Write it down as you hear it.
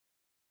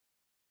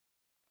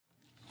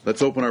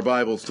Let's open our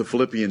Bibles to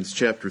Philippians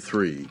chapter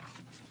 3.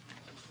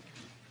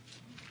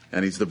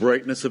 And He's the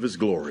brightness of His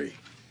glory.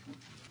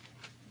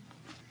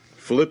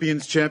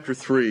 Philippians chapter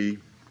 3,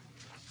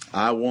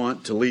 I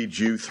want to lead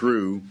you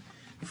through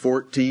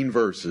 14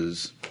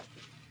 verses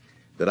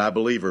that I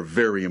believe are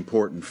very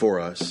important for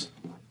us.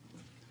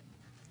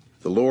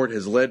 The Lord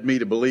has led me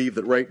to believe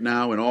that right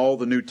now in all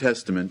the New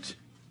Testament,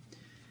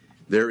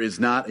 there is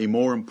not a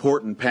more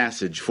important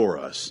passage for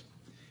us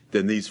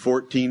than these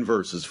 14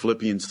 verses,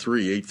 Philippians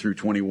 3, 8 through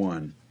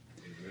 21.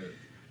 Amen.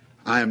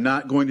 I am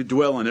not going to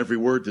dwell on every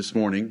word this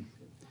morning.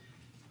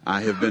 I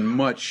have been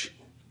much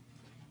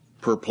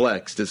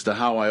perplexed as to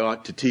how I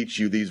ought to teach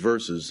you these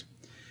verses.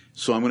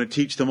 So I'm going to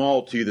teach them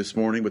all to you this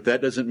morning, but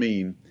that doesn't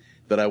mean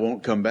that I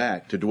won't come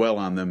back to dwell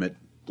on them at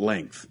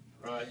length.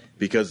 Right.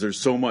 Because there's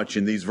so much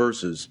in these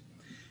verses.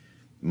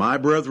 My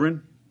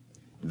brethren,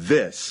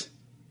 this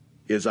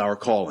is our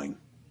calling.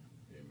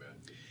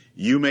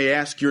 You may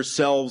ask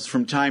yourselves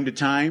from time to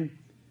time,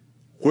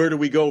 where do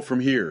we go from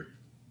here?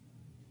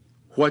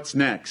 What's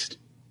next?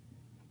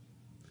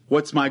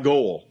 What's my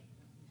goal?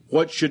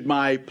 What should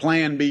my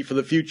plan be for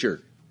the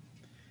future?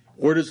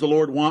 Where does the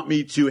Lord want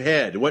me to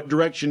head? What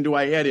direction do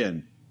I head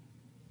in?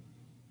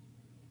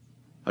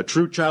 A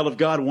true child of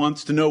God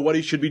wants to know what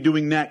he should be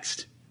doing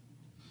next.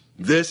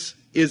 This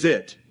is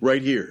it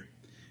right here.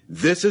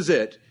 This is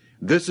it.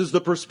 This is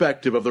the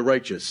perspective of the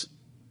righteous.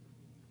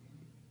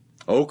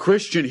 Oh,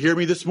 Christian, hear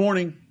me this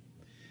morning.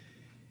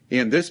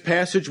 In this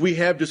passage, we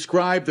have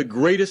described the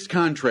greatest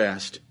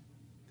contrast.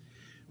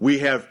 We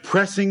have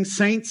pressing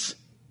saints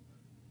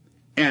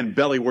and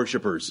belly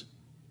worshipers.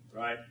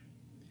 Right.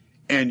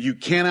 And you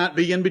cannot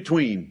be in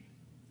between.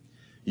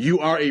 You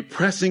are a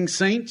pressing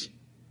saint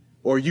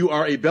or you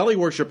are a belly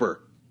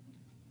worshiper.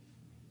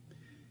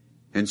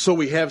 And so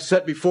we have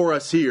set before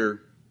us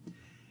here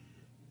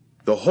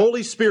the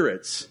Holy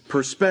Spirit's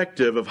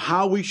perspective of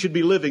how we should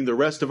be living the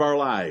rest of our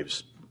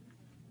lives.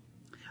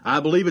 I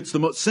believe it's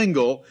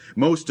the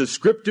most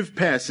descriptive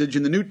passage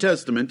in the New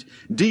Testament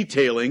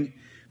detailing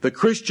the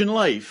Christian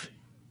life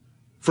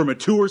for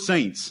mature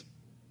saints.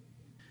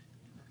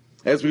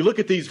 As we look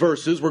at these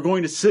verses, we're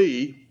going to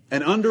see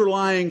an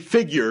underlying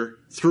figure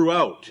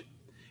throughout,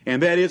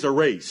 and that is a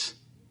race.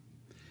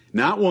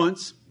 Not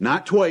once,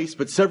 not twice,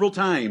 but several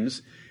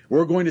times,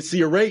 we're going to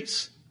see a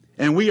race,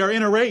 and we are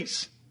in a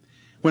race.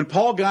 When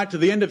Paul got to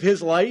the end of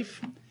his life,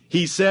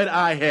 he said,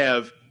 I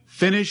have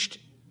finished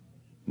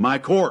my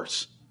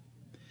course.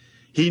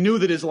 He knew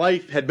that his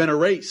life had been a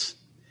race.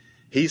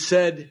 He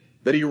said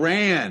that he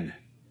ran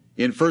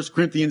in 1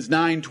 Corinthians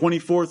 9,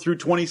 24 through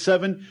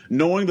 27,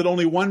 knowing that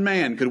only one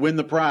man could win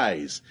the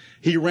prize.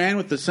 He ran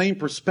with the same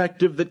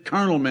perspective that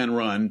carnal men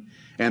run,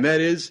 and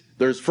that is,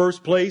 there's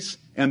first place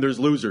and there's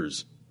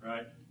losers.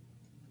 Right.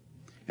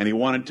 And he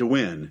wanted to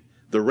win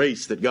the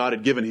race that God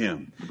had given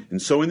him. And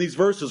so in these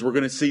verses, we're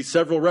going to see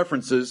several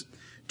references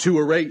to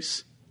a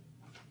race.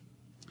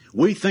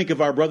 We think of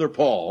our brother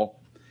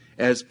Paul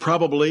as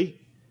probably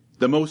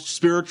the most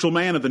spiritual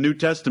man of the New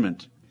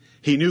Testament.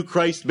 He knew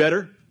Christ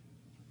better.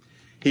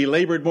 He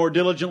labored more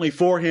diligently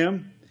for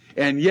him.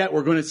 And yet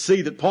we're going to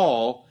see that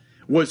Paul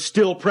was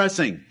still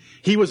pressing.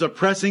 He was a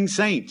pressing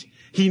saint.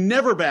 He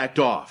never backed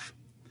off.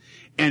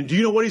 And do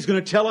you know what he's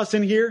going to tell us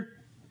in here?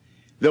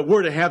 That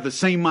we're to have the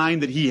same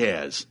mind that he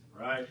has.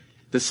 Right.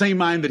 The same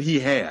mind that he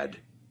had.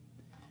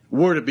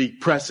 We're to be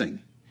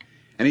pressing.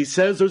 And he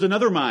says there's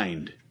another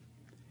mind.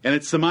 And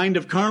it's the mind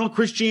of carnal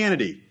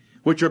Christianity,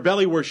 which are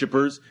belly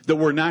worshipers that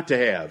we're not to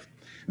have.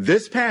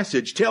 This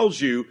passage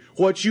tells you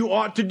what you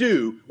ought to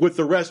do with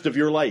the rest of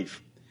your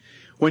life.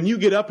 When you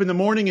get up in the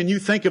morning and you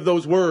think of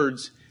those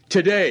words,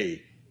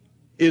 today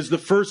is the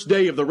first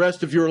day of the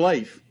rest of your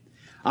life.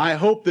 I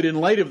hope that in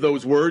light of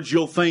those words,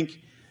 you'll think,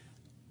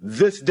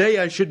 this day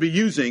I should be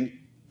using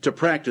to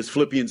practice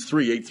Philippians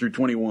 3, 8 through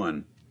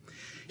 21.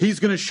 He's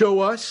going to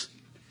show us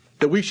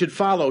that we should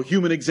follow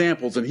human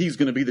examples, and he's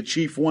going to be the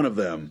chief one of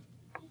them.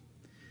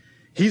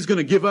 He's going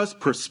to give us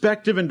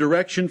perspective and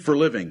direction for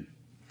living.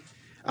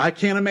 I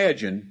can't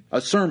imagine a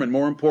sermon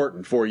more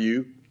important for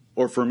you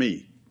or for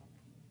me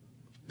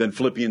than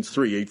Philippians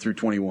 3, 8 through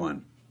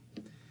 21.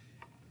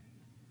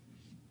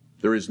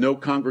 There is no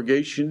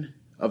congregation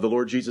of the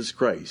Lord Jesus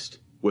Christ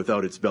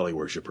without its belly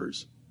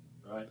worshipers.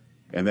 Right.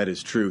 And that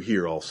is true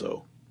here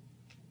also.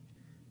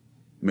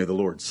 May the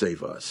Lord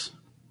save us.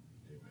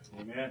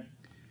 Amen.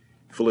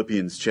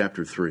 Philippians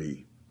chapter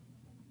 3.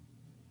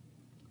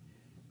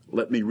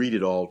 Let me read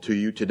it all to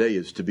you. Today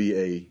is to be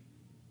a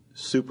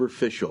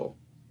superficial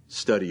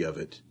study of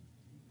it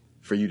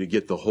for you to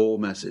get the whole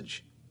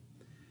message.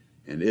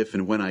 And if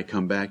and when I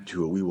come back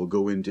to it, we will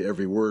go into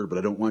every word, but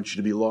I don't want you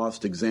to be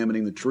lost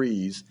examining the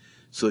trees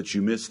so that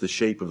you miss the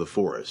shape of the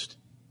forest.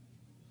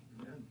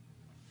 Amen.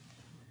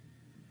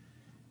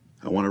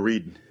 I want to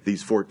read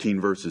these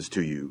 14 verses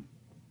to you.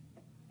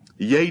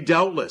 Yea,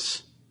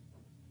 doubtless,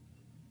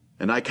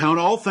 and I count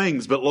all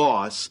things but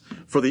loss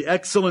for the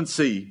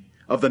excellency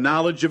of the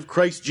knowledge of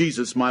Christ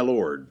Jesus my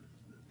Lord,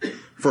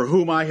 for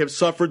whom I have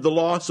suffered the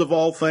loss of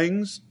all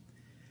things,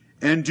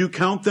 and do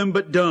count them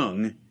but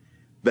dung,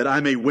 that I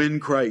may win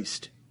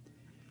Christ,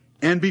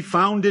 and be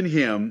found in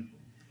him,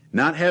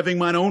 not having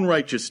mine own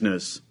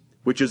righteousness,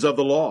 which is of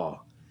the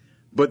law,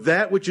 but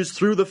that which is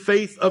through the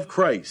faith of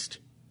Christ,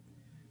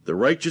 the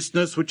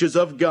righteousness which is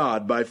of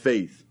God by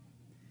faith,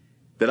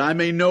 that I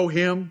may know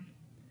him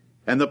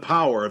and the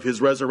power of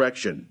his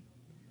resurrection,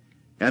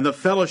 and the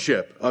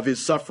fellowship of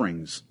his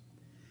sufferings,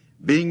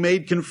 being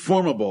made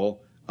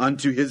conformable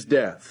unto his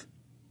death,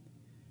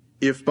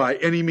 if by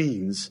any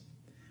means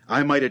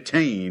I might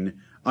attain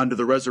unto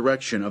the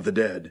resurrection of the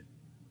dead.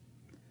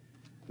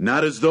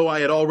 Not as though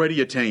I had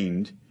already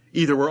attained,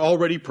 either were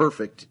already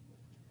perfect,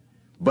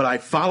 but I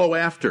follow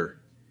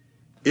after,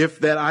 if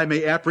that I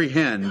may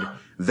apprehend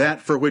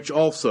that for which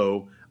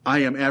also I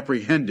am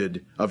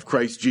apprehended of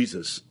Christ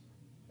Jesus.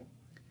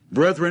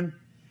 Brethren,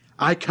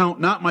 I count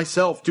not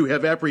myself to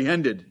have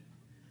apprehended,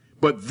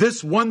 but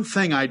this one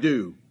thing I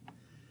do,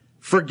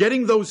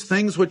 forgetting those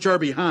things which are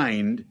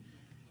behind,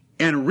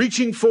 and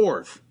reaching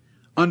forth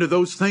unto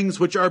those things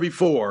which are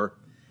before,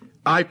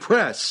 I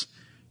press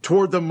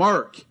toward the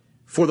mark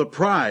for the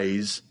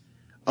prize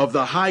of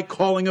the high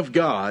calling of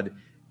God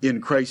in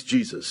Christ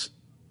Jesus.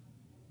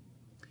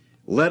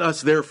 Let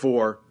us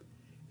therefore,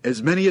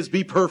 as many as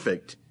be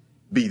perfect,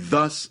 be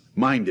thus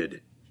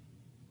minded.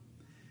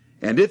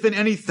 And if in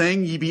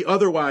anything ye be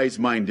otherwise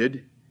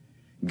minded,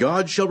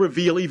 God shall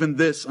reveal even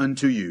this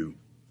unto you.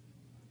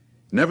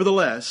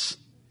 Nevertheless,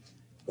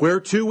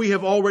 whereto we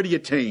have already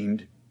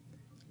attained,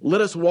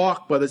 let us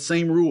walk by the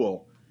same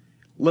rule.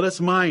 Let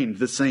us mind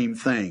the same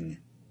thing.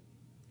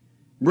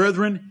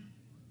 Brethren,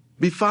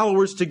 be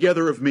followers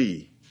together of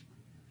me,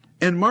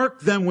 and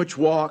mark them which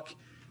walk,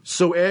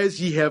 so as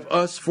ye have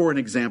us for an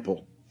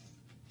example.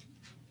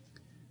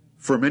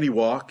 For many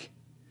walk,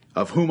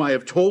 of whom I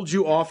have told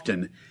you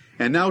often,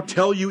 and now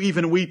tell you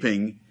even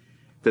weeping,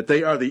 that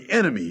they are the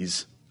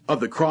enemies of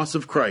the cross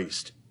of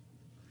Christ,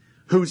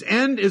 whose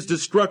end is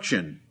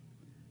destruction,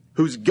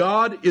 whose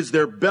God is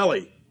their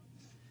belly,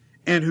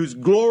 and whose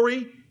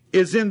glory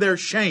is in their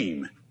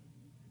shame,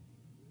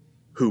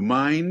 who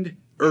mind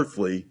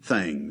earthly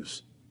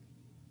things.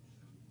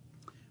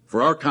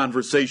 For our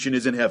conversation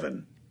is in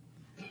heaven,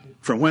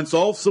 from whence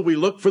also we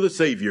look for the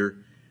Savior,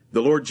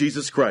 the Lord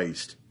Jesus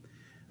Christ,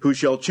 who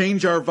shall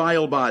change our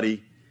vile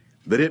body,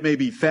 that it may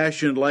be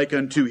fashioned like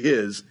unto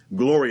his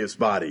glorious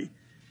body,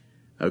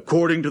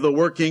 according to the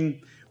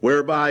working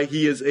whereby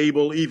he is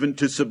able even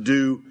to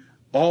subdue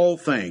all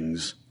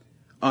things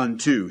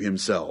unto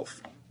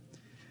himself.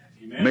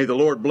 Amen. May the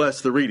Lord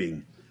bless the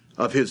reading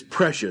of his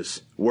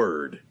precious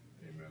word.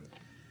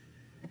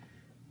 Amen.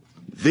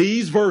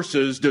 These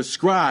verses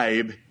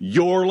describe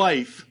your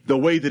life the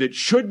way that it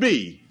should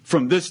be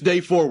from this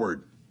day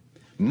forward.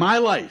 My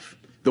life,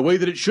 the way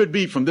that it should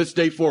be from this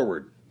day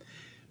forward.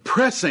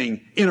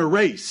 Pressing in a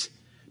race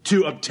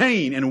to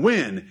obtain and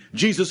win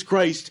Jesus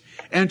Christ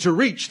and to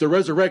reach the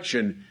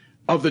resurrection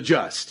of the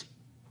just.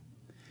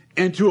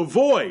 And to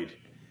avoid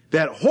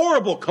that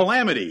horrible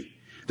calamity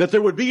that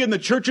there would be in the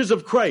churches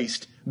of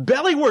Christ,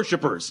 belly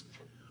worshipers,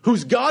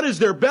 whose God is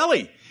their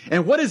belly.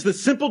 And what is the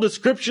simple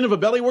description of a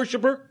belly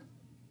worshiper?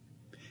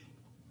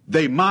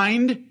 They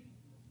mind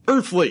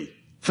earthly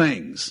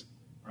things.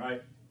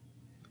 Right.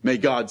 May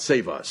God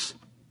save us.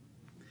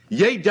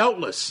 Yea,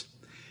 doubtless.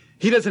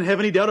 He doesn't have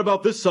any doubt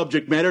about this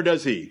subject matter,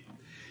 does he?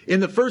 In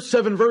the first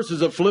 7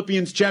 verses of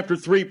Philippians chapter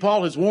 3,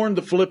 Paul has warned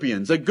the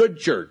Philippians, a good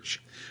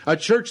church, a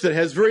church that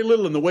has very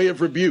little in the way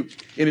of rebuke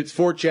in its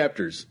 4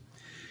 chapters.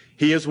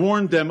 He has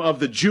warned them of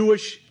the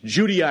Jewish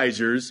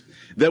Judaizers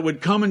that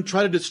would come and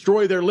try to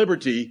destroy their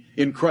liberty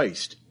in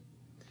Christ.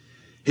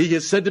 He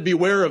has said to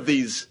beware of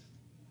these,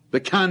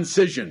 the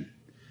concision,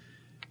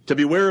 to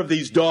beware of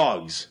these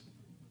dogs.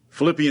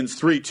 Philippians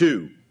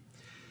 3:2.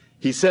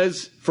 He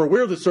says, for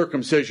we're the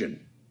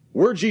circumcision.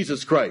 We're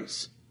Jesus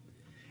Christ.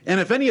 And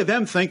if any of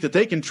them think that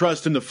they can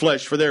trust in the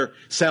flesh for their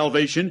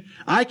salvation,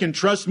 I can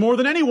trust more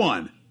than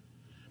anyone.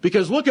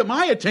 Because look at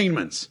my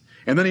attainments.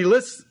 And then he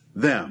lists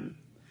them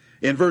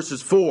in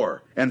verses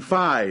 4 and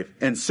 5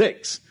 and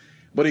 6.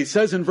 But he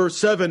says in verse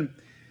 7,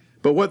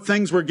 but what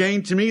things were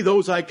gained to me,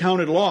 those I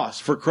counted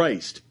loss for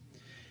Christ.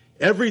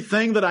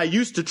 Everything that I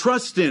used to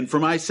trust in for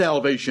my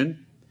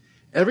salvation,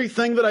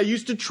 everything that I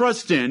used to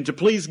trust in to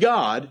please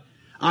God,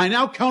 I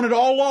now counted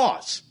all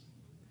loss.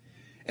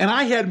 And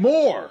I had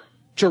more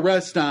to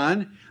rest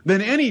on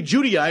than any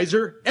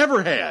Judaizer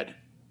ever had.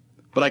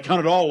 But I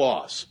counted all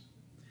loss.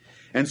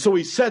 And so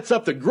he sets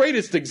up the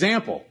greatest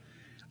example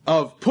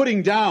of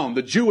putting down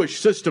the Jewish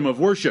system of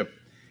worship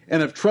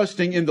and of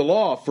trusting in the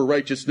law for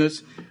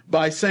righteousness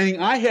by saying,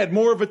 I had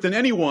more of it than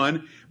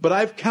anyone, but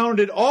I've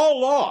counted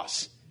all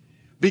loss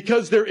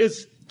because there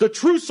is the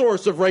true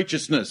source of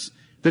righteousness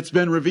that's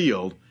been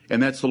revealed,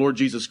 and that's the Lord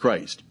Jesus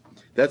Christ.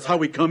 That's how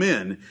we come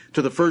in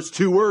to the first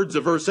 2 words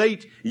of verse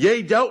 8.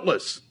 Yea,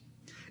 doubtless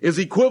is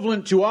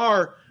equivalent to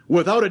our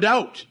without a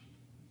doubt.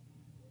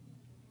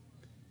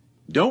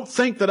 Don't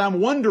think that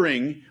I'm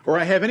wondering or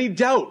I have any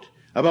doubt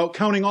about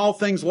counting all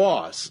things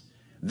loss.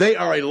 They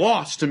are a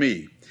loss to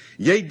me.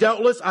 Yea,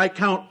 doubtless I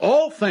count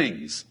all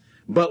things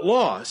but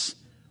loss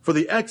for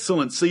the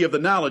excellency of the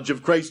knowledge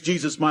of Christ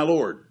Jesus my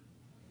Lord.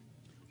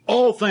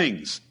 All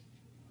things.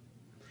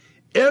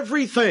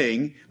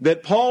 everything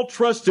that Paul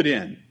trusted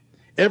in,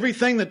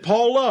 everything that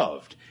Paul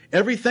loved,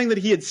 everything that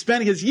he had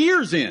spent his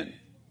years in,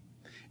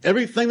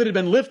 everything that had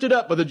been lifted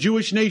up by the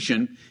Jewish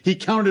nation, he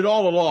counted it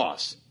all a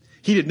loss.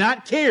 He did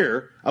not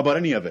care about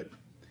any of it.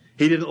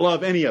 He didn't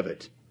love any of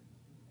it.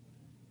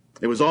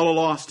 It was all a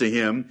loss to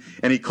him,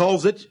 and he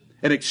calls it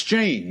an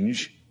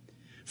exchange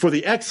for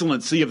the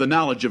excellency of the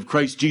knowledge of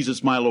Christ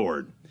Jesus my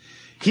Lord.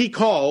 He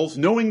calls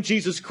knowing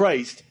Jesus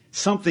Christ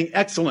something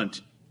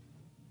excellent.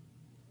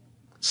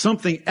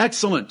 Something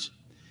excellent.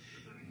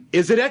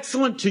 Is it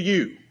excellent to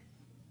you?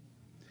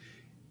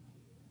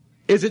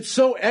 Is it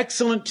so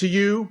excellent to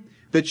you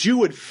that you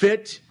would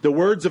fit the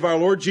words of our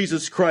Lord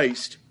Jesus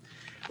Christ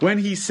when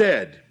he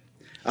said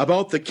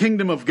about the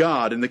kingdom of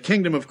God and the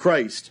kingdom of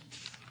Christ?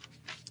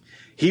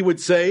 He would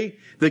say,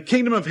 the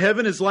kingdom of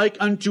heaven is like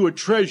unto a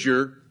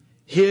treasure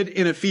hid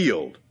in a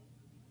field,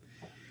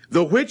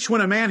 the which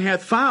when a man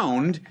hath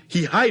found,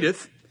 he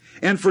hideth,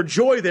 and for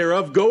joy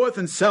thereof goeth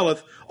and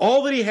selleth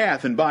all that he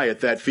hath and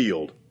buyeth that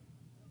field.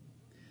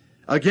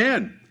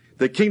 Again,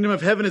 the kingdom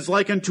of heaven is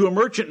like unto a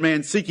merchant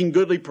man seeking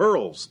goodly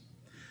pearls,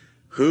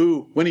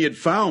 who, when he had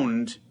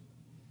found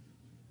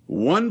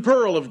one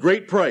pearl of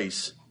great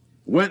price,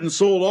 went and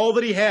sold all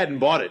that he had and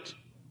bought it.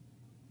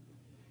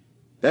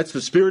 That's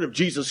the Spirit of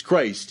Jesus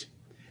Christ,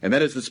 and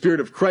that is the Spirit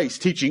of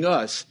Christ teaching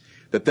us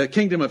that the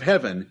kingdom of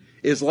heaven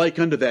is like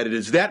unto that. It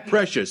is that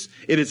precious.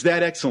 It is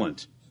that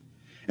excellent.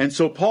 And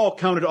so Paul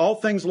counted all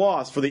things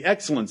lost for the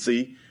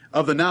excellency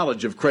of the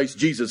knowledge of Christ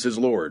Jesus his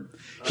Lord.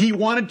 He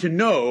wanted to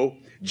know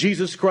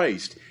Jesus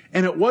Christ.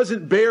 And it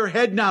wasn't bare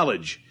head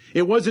knowledge.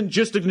 It wasn't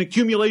just an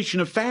accumulation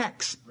of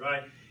facts.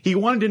 Right. He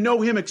wanted to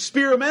know him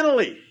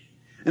experimentally.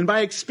 And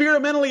by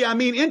experimentally, I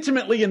mean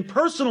intimately and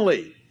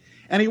personally.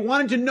 And he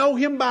wanted to know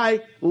him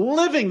by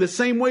living the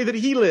same way that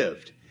he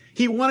lived.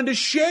 He wanted to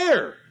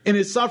share in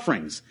his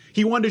sufferings.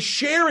 He wanted to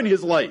share in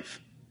his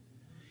life.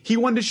 He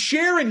wanted to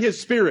share in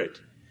his spirit.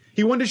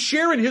 He wanted to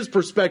share in his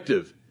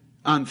perspective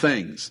on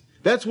things.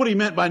 That's what he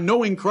meant by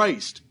knowing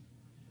Christ.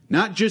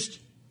 Not just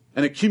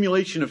an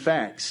accumulation of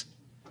facts,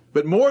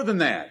 but more than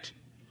that.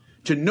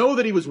 To know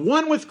that he was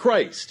one with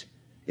Christ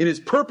in his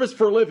purpose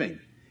for living,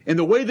 in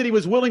the way that he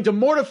was willing to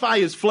mortify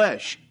his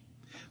flesh,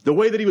 the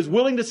way that he was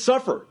willing to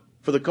suffer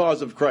for the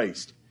cause of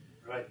Christ.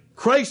 Right.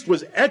 Christ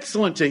was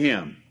excellent to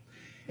him.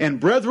 And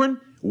brethren,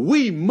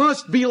 we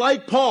must be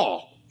like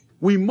Paul.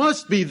 We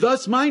must be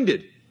thus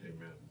minded.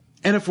 Amen.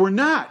 And if we're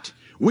not,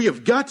 we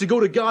have got to go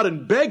to God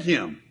and beg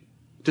him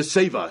to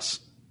save us,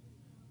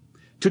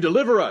 to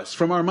deliver us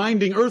from our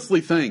minding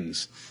earthly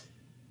things,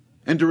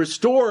 and to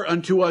restore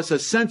unto us a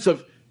sense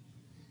of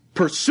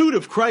pursuit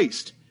of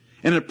Christ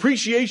and an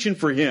appreciation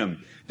for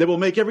him that will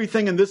make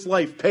everything in this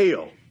life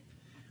pale.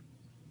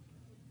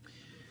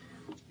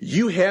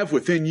 You have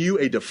within you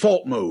a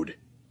default mode.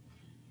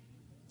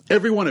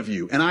 Every one of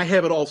you, and I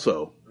have it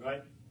also.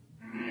 Right.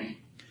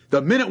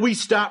 The minute we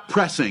stop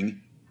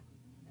pressing,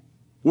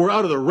 we're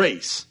out of the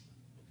race.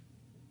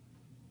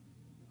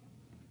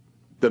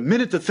 The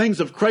minute the things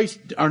of Christ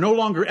are no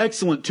longer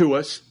excellent to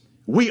us,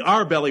 we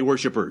are belly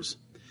worshipers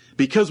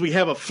because we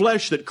have a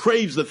flesh that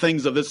craves the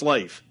things of this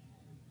life.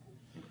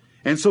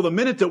 And so the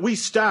minute that we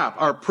stop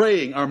our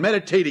praying, our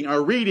meditating,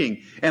 our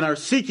reading, and our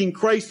seeking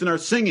Christ and our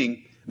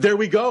singing, there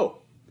we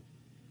go.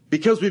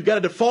 Because we've got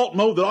a default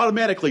mode that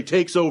automatically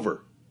takes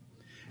over.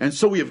 And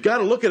so we have got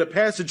to look at a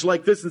passage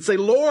like this and say,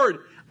 Lord,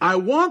 I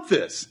want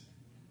this.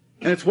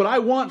 And it's what I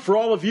want for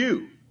all of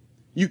you.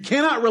 You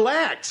cannot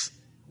relax.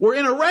 We're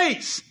in a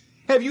race.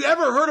 Have you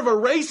ever heard of a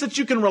race that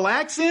you can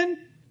relax in?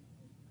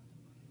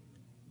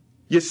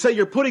 You say,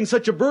 you're putting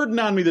such a burden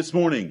on me this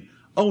morning.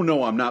 Oh,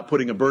 no, I'm not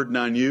putting a burden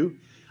on you.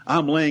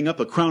 I'm laying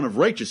up a crown of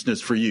righteousness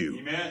for you.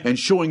 Amen. And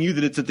showing you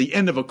that it's at the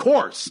end of a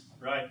course.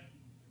 Right.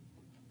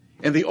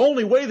 And the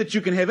only way that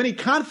you can have any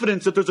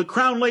confidence that there's a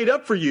crown laid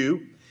up for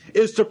you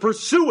is to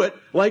pursue it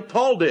like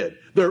Paul did.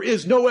 There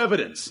is no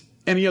evidence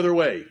any other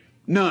way.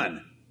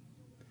 None.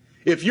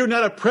 If you're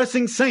not a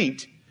pressing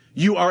saint,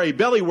 you are a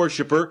belly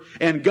worshiper,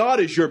 and God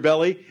is your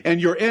belly,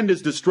 and your end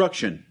is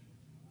destruction.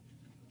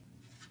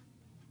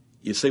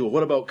 You say, well,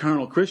 what about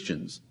carnal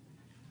Christians?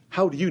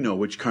 How do you know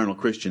which carnal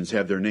Christians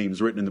have their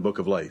names written in the book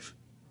of life?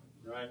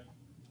 Right.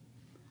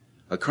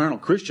 A carnal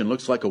Christian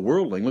looks like a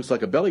worldling, looks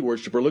like a belly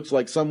worshiper, looks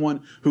like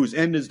someone whose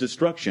end is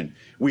destruction.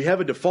 We have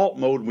a default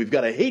mode, and we've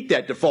got to hate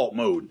that default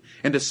mode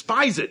and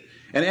despise it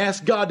and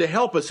ask God to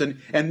help us and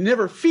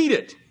never feed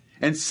it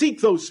and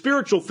seek those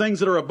spiritual things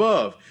that are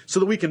above so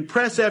that we can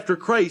press after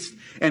Christ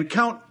and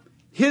count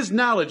his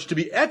knowledge to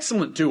be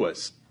excellent to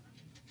us.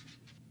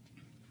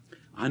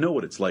 I know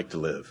what it's like to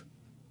live.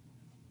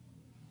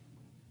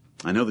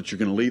 I know that you're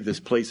going to leave this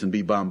place and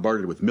be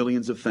bombarded with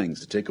millions of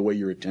things to take away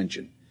your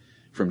attention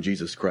from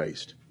Jesus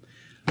Christ.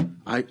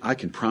 I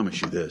can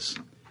promise you this.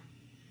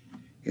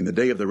 In the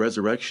day of the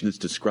resurrection, it's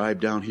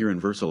described down here in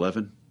verse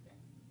 11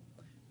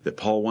 that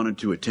Paul wanted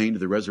to attain to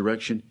the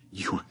resurrection.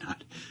 You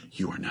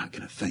are not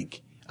going to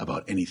think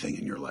about anything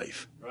in your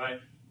life.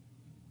 Right.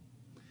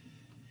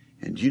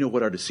 And do you know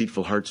what our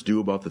deceitful hearts do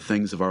about the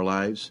things of our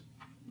lives?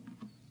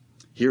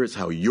 Here is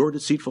how your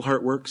deceitful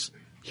heart works.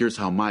 Here's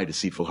how my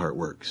deceitful heart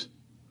works.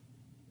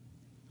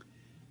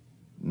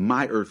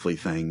 My earthly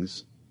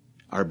things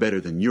are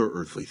better than your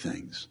earthly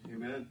things.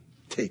 Amen.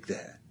 Take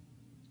that.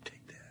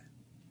 Take that.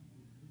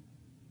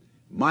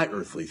 My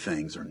earthly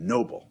things are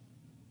noble.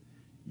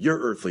 Your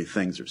earthly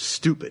things are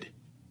stupid.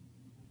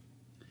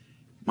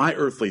 My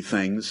earthly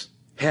things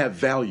have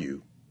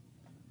value.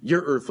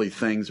 Your earthly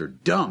things are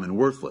dumb and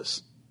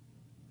worthless.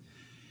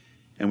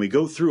 And we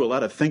go through a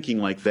lot of thinking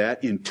like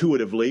that,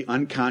 intuitively,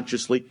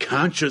 unconsciously,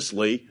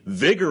 consciously,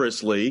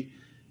 vigorously.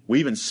 We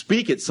even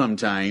speak it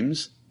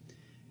sometimes.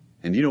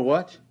 And you know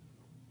what?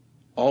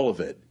 All of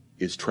it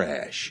is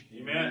trash.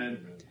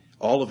 Amen.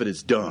 All of it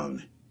is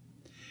dung.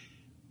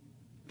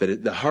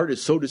 The heart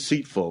is so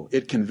deceitful,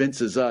 it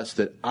convinces us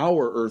that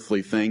our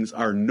earthly things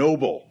are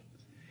noble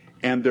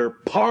and they're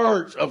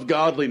part of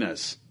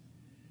godliness.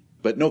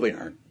 But no, they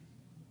aren't.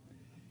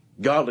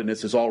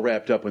 Godliness is all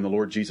wrapped up in the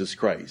Lord Jesus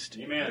Christ.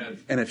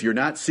 Amen. And if you're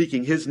not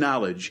seeking His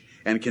knowledge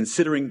and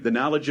considering the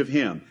knowledge of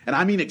Him, and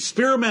I mean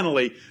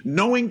experimentally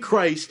knowing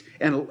Christ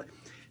and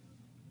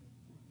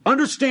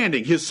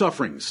understanding His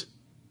sufferings,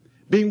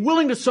 being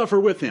willing to suffer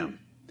with Him,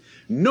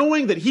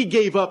 knowing that He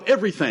gave up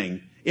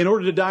everything in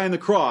order to die on the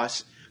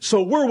cross,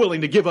 so we're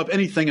willing to give up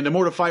anything and to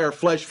mortify our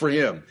flesh for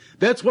Him.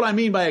 That's what I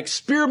mean by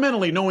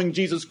experimentally knowing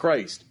Jesus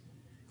Christ.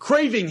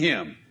 Craving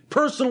Him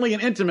personally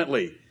and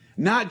intimately.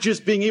 Not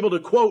just being able to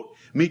quote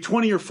me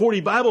 20 or 40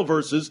 Bible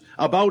verses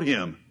about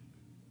Him.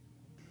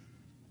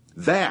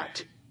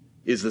 That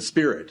is the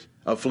spirit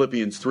of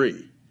Philippians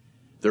 3.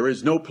 There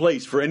is no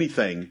place for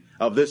anything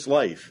of this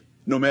life,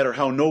 no matter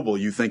how noble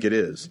you think it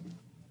is.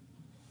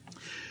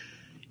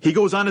 He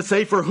goes on to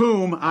say, for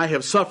whom I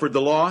have suffered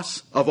the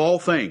loss of all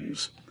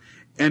things,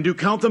 and do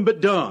count them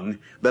but dung,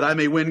 that I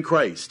may win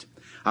Christ.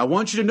 I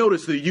want you to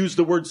notice that he used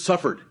the word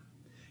suffered.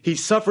 He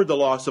suffered the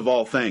loss of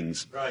all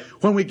things. Right.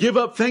 When we give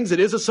up things, it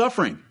is a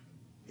suffering.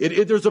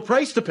 There's a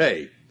price to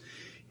pay.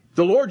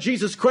 The Lord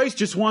Jesus Christ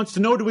just wants to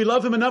know, do we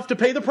love Him enough to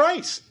pay the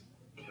price?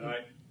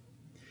 Right.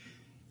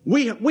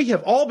 We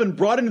have all been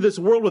brought into this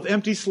world with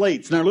empty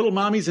slates, and our little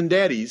mommies and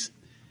daddies,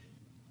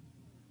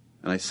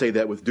 and I say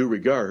that with due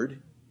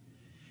regard,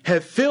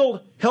 have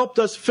helped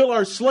us fill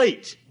our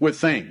slate with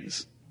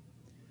things.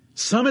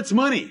 Some it's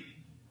money,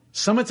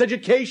 some it's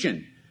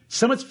education,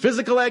 some it's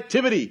physical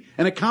activity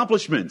and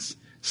accomplishments,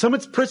 some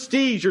it's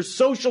prestige or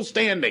social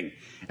standing,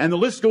 and the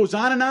list goes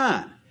on.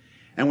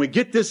 And we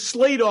get this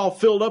slate all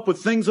filled up with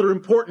things that are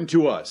important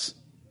to us.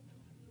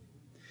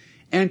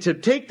 And to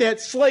take that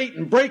slate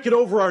and break it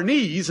over our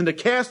knees and to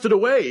cast it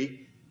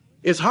away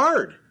is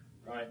hard.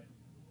 Right.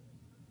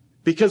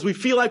 Because we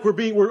feel like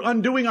we're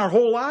undoing our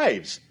whole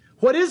lives.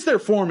 What is there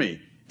for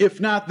me, if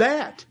not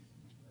that?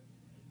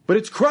 But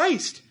it's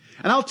Christ.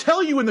 And I'll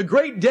tell you in the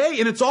great day,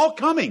 and it's all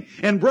coming.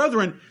 And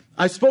brethren,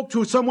 I spoke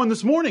to someone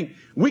this morning.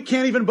 We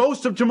can't even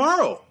boast of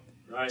tomorrow.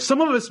 Right.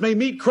 Some of us may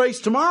meet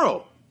Christ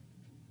tomorrow.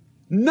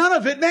 None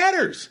of it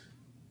matters.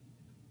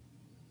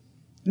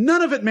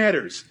 None of it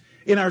matters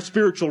in our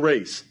spiritual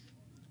race.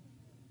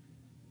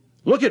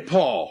 Look at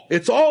Paul.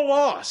 It's all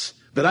loss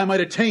that I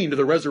might attain to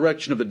the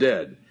resurrection of the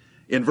dead.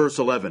 In verse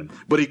 11.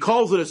 But he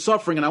calls it a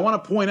suffering, and I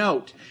want to point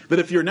out that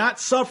if you're not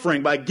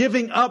suffering by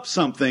giving up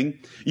something,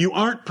 you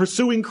aren't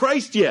pursuing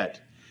Christ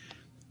yet.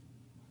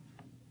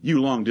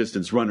 You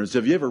long-distance runners,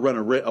 have you ever run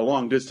a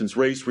long-distance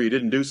race where you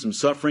didn't do some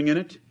suffering in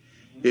it?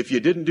 If you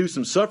didn't do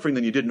some suffering,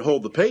 then you didn't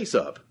hold the pace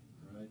up.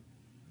 Right.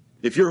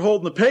 If you're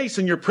holding the pace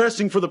and you're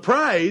pressing for the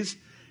prize,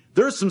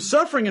 there's some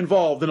suffering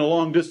involved in a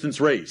long-distance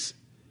race.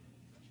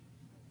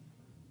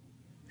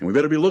 And we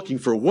better be looking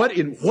for what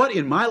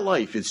in my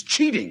life is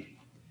cheating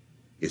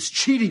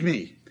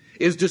me,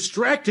 is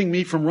distracting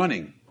me from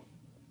running.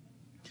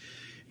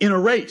 In a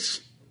race,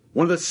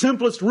 one of the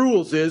simplest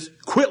rules is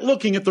quit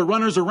looking at the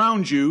runners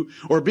around you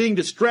or being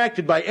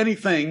distracted by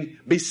anything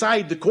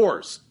beside the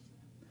course.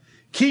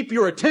 Keep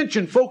your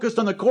attention focused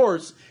on the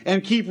course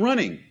and keep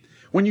running.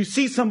 When you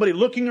see somebody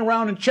looking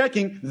around and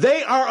checking,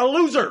 they are a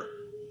loser.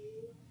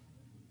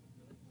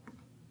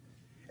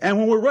 And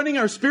when we're running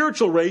our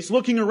spiritual race,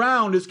 looking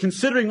around is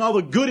considering all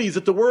the goodies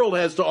that the world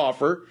has to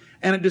offer,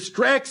 and it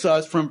distracts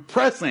us from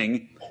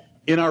pressing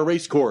in our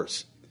race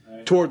course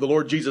toward the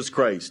Lord Jesus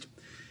Christ.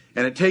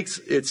 And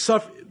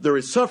there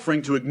is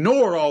suffering to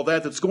ignore all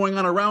that's going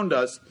on around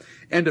us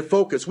and to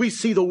focus. We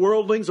see the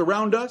worldlings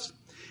around us.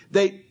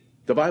 The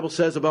Bible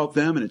says about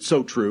them, and it's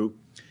so true,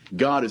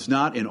 God is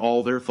not in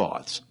all their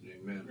thoughts.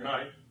 Amen.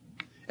 Right.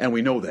 And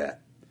we know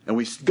that. And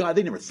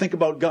they never think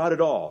about God at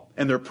all.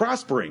 And they're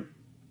prospering.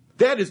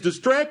 That is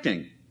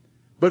distracting.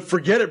 But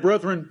forget it,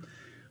 brethren.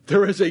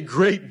 There is a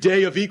great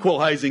day of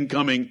equalizing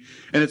coming,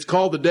 and it's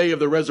called the day of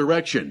the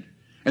resurrection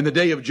and the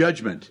day of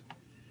judgment.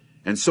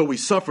 And so we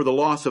suffer the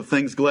loss of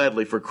things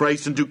gladly for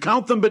Christ and do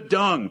count them but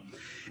dung.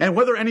 And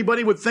whether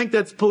anybody would think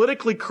that's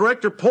politically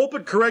correct or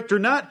pulpit correct or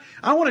not,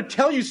 I want to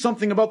tell you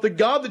something about the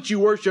God that you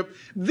worship.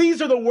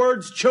 These are the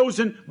words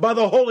chosen by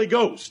the Holy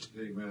Ghost.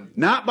 Amen.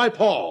 Not by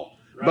Paul,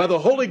 by the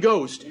Holy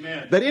Ghost.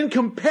 Amen. That in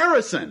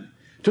comparison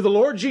to the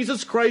Lord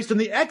Jesus Christ and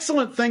the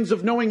excellent things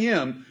of knowing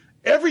Him,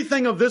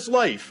 everything of this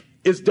life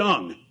is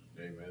dung.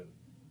 Amen.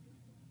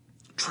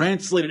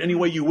 Translate it any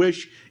way you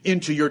wish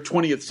into your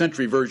 20th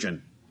century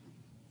version.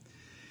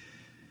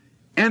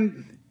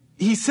 And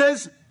he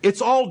says,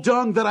 it's all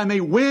done that I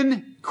may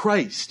win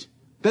Christ.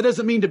 That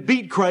doesn't mean to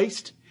beat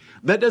Christ.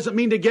 That doesn't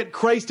mean to get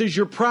Christ as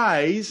your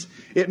prize.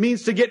 It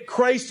means to get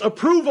Christ's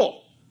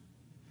approval.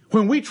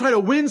 When we try to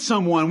win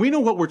someone, we know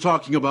what we're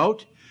talking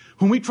about.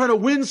 When we try to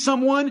win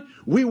someone,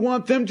 we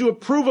want them to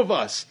approve of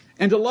us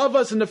and to love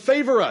us and to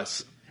favor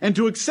us and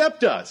to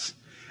accept us.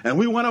 And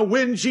we want to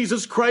win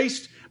Jesus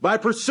Christ by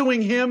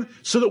pursuing Him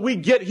so that we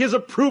get His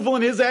approval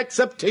and His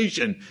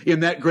acceptation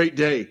in that great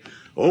day.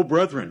 Oh,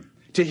 brethren,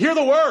 to hear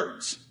the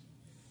words,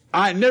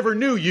 I never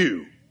knew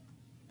you,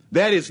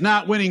 that is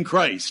not winning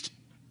Christ.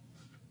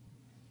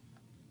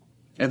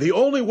 And the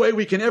only way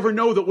we can ever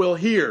know that we'll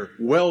hear,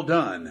 well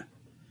done,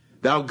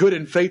 thou good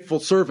and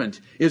faithful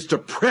servant, is to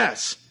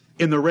press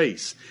in the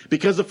race.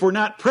 Because if we're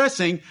not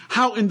pressing,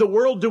 how in the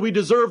world do we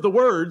deserve the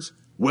words,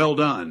 well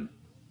done?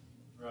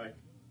 Right.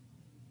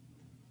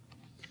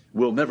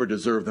 We'll never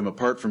deserve them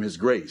apart from His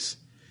grace.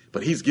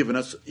 But He's given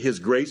us His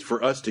grace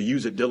for us to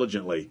use it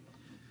diligently.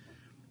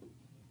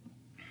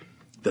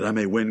 That I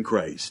may win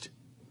Christ.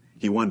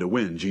 He wanted to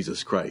win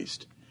Jesus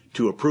Christ.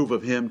 To approve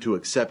of Him, to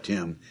accept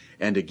Him,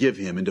 and to give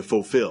Him and to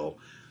fulfill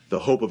the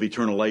hope of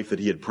eternal life that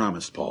He had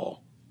promised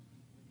Paul.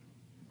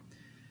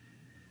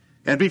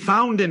 And be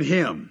found in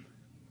Him.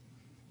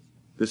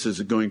 This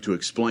is going to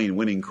explain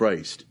winning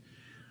Christ.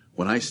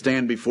 When I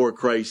stand before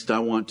Christ, I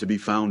want to be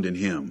found in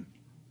Him.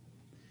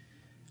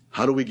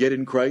 How do we get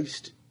in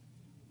Christ?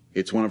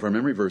 It's one of our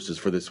memory verses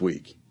for this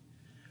week.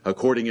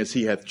 According as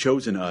He hath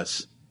chosen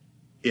us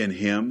in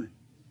Him.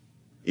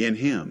 In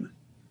Him.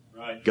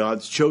 Right.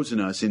 God's chosen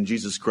us in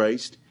Jesus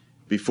Christ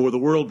before the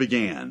world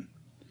began,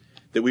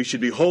 that we should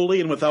be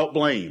holy and without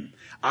blame.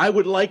 I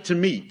would like to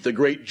meet the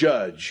great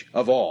judge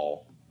of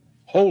all,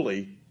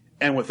 holy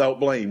and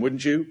without blame,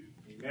 wouldn't you?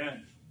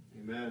 Amen.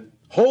 Amen.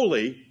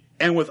 Holy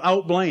and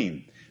without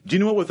blame. Do you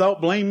know what without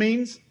blame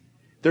means?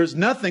 There's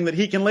nothing that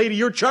He can lay to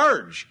your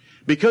charge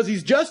because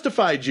He's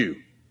justified you.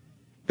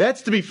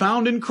 That's to be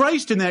found in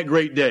Christ in that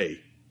great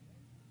day.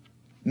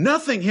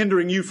 Nothing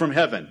hindering you from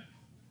heaven.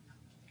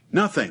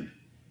 Nothing.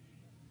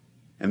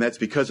 And that's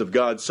because of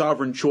God's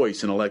sovereign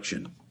choice and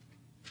election.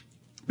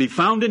 Be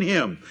found in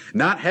Him,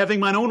 not having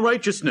mine own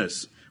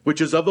righteousness,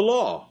 which is of the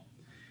law,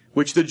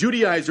 which the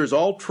Judaizers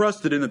all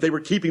trusted in that they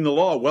were keeping the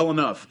law well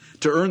enough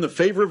to earn the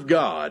favor of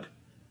God.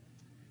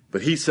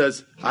 But He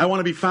says, I want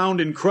to be found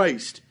in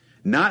Christ,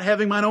 not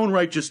having mine own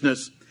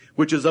righteousness,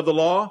 which is of the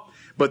law,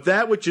 but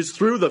that which is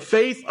through the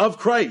faith of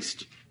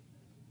Christ.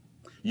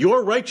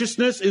 Your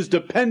righteousness is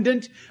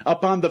dependent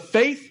upon the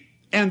faith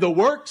and the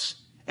works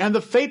and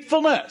the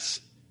faithfulness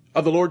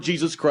of the Lord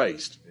Jesus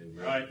Christ.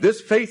 Right. This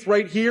faith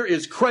right here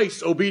is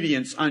Christ's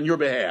obedience on your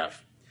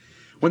behalf.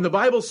 When the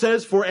Bible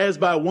says, for as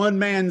by one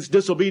man's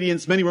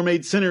disobedience many were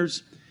made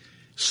sinners,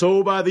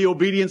 so by the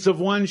obedience of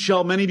one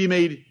shall many be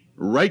made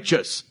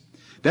righteous.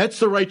 That's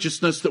the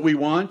righteousness that we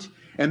want.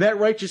 And that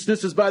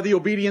righteousness is by the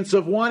obedience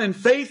of one, and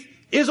faith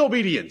is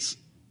obedience.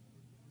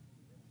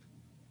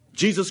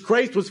 Jesus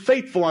Christ was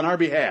faithful on our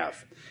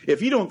behalf.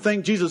 If you don't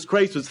think Jesus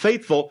Christ was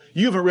faithful,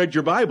 you haven't read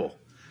your Bible.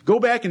 Go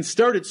back and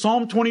start at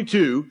Psalm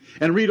 22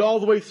 and read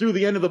all the way through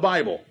the end of the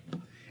Bible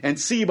and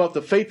see about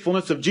the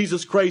faithfulness of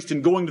Jesus Christ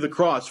in going to the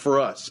cross for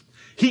us.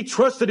 He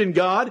trusted in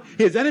God.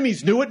 His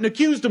enemies knew it and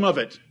accused Him of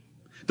it.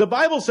 The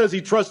Bible says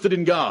He trusted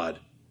in God.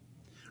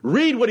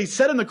 Read what He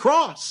said on the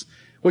cross,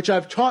 which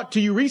I've taught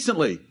to you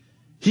recently.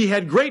 He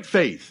had great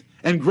faith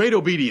and great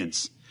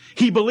obedience.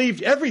 He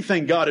believed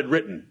everything God had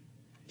written.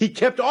 He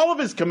kept all of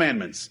His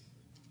commandments.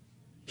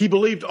 He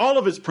believed all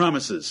of His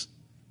promises.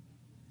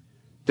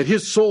 That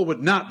His soul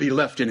would not be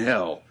left in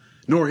hell,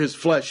 nor His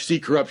flesh see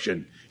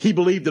corruption. He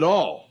believed it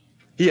all.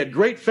 He had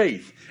great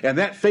faith, and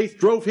that faith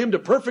drove Him to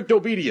perfect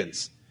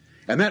obedience.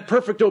 And that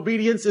perfect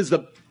obedience is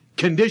the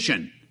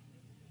condition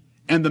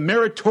and the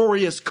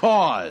meritorious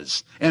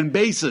cause and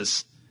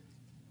basis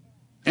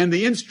and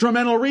the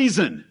instrumental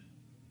reason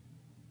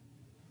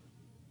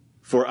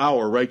for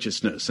our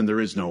righteousness, and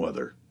there is no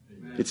other.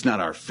 Amen. It's not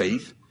our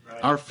faith.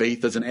 Right. Our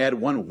faith doesn't add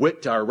one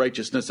whit to our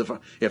righteousness.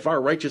 If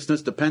our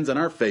righteousness depends on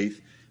our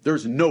faith,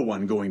 there's no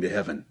one going to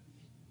heaven.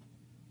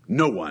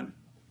 No one.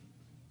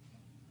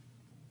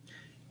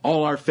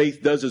 All our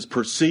faith does is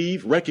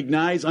perceive,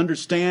 recognize,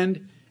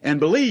 understand, and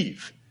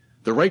believe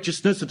the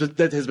righteousness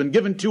that has been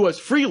given to us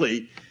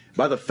freely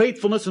by the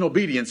faithfulness and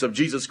obedience of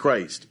Jesus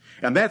Christ.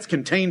 And that's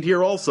contained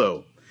here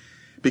also.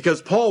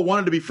 Because Paul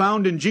wanted to be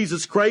found in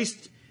Jesus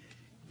Christ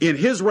in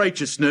His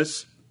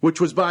righteousness,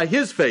 which was by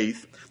His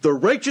faith, the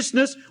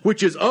righteousness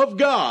which is of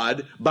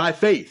God by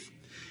faith.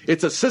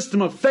 It's a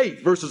system of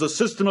faith versus a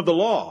system of the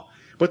law.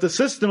 But the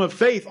system of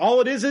faith, all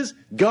it is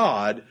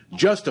God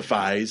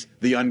justifies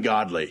the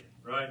ungodly.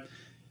 Right.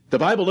 The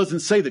Bible doesn't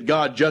say that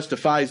God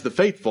justifies the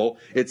faithful.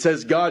 It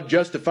says God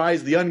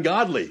justifies the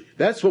ungodly.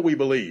 That's what we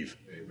believe.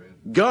 Amen.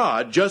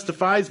 God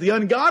justifies the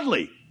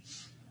ungodly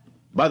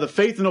by the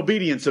faith and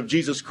obedience of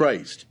Jesus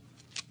Christ.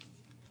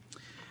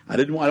 I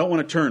don't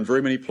want to turn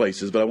very many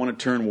places, but I want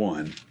to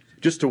turn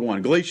just to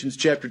one. Galatians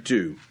chapter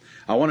 2.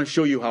 I want to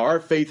show you how our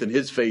faith and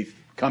his faith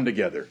come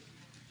together.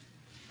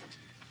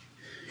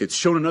 It's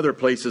shown in other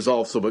places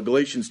also, but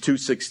Galatians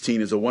 2:16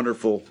 is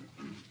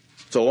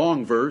it's a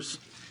long verse,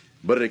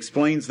 but it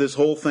explains this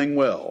whole thing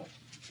well.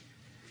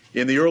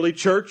 In the early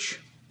church,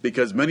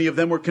 because many of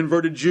them were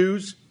converted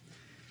Jews,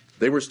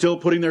 they were still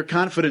putting their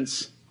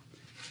confidence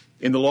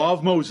in the law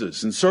of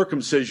Moses and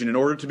circumcision in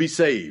order to be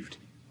saved.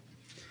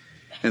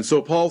 And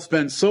so Paul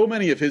spends so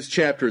many of his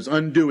chapters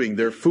undoing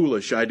their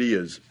foolish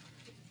ideas.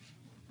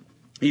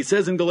 He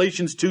says in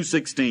Galatians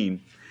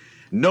 2:16,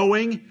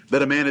 knowing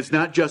that a man is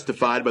not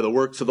justified by the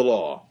works of the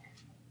law,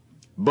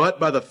 but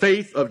by the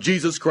faith of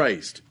Jesus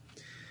Christ.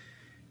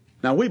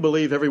 Now we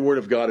believe every word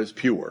of God is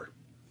pure.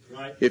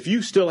 Right. If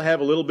you still have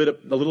a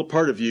little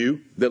part of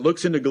you that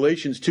looks into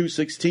Galatians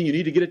 2:16, you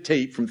need to get a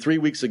tape from 3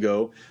 weeks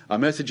ago, a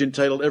message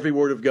entitled Every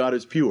Word of God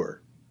is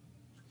Pure.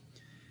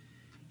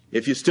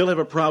 If you still have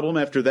a problem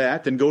after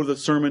that, then go to the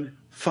sermon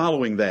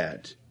following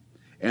that,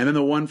 and then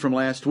the one from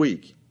last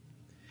week.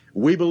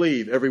 We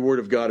believe every word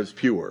of God is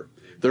pure.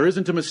 There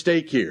isn't a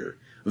mistake here.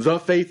 The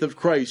faith of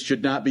Christ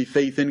should not be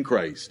faith in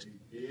Christ.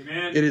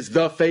 Amen. It is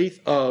the faith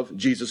of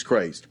Jesus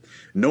Christ.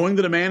 Knowing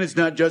that a man is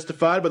not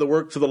justified by the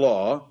works of the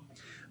law,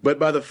 but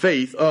by the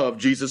faith of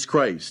Jesus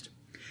Christ.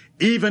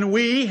 Even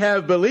we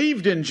have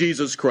believed in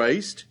Jesus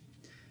Christ,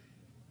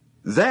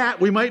 that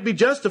we might be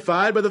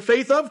justified by the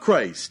faith of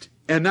Christ,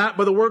 and not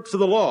by the works of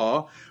the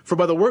law, for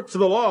by the works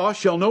of the law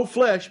shall no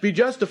flesh be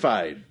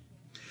justified.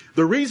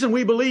 The reason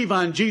we believe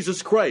on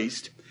Jesus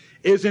Christ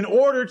is in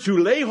order to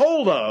lay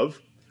hold of,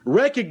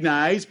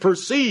 recognize,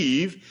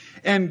 perceive,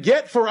 and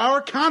get for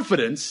our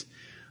confidence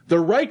the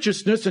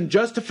righteousness and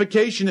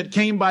justification that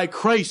came by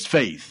Christ's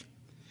faith.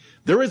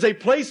 There is a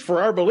place for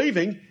our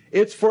believing.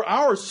 It's for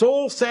our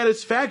soul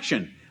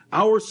satisfaction,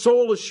 our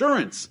soul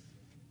assurance,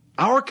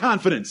 our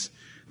confidence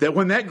that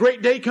when that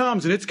great day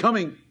comes, and it's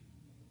coming,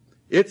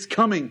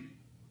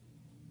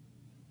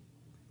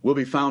 we'll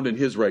be found in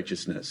his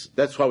righteousness.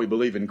 That's why we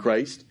believe in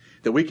Christ,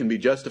 that we can be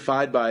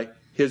justified by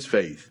his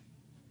faith.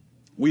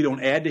 We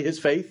don't add to his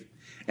faith,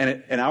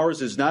 and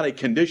ours is not a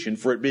condition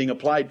for it being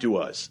applied to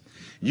us.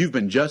 You've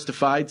been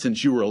justified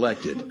since you were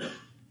elected.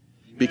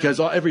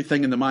 Because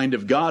everything in the mind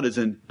of God is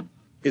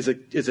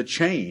a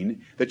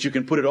chain that you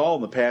can put it all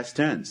in the past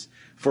tense.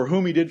 For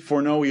whom he did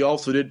foreknow, he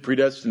also did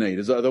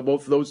predestinate. Are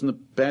both of those in the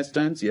past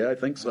tense? Yeah, I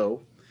think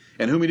so.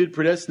 And whom he did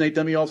predestinate,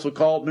 them he also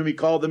called. And whom he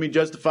called, them he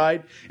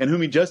justified. And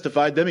whom he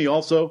justified, them he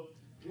also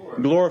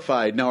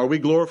glorified. Now, are we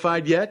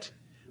glorified yet?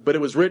 But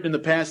it was written in the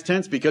past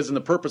tense because in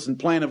the purpose and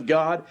plan of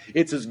God,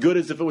 it's as good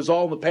as if it was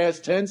all in the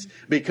past tense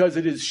because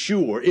it is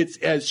sure. It's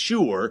as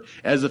sure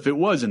as if it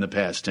was in the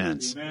past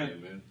tense.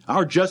 Amen.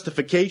 Our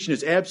justification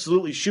is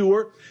absolutely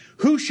sure.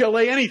 Who shall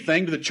lay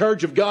anything to the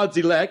charge of God's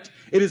elect?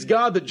 It is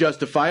God that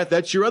justifieth.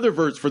 That's your other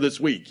verse for this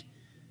week.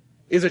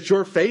 Is it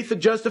your faith that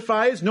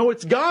justifies? No,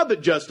 it's God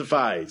that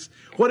justifies.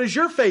 What does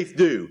your faith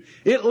do?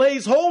 It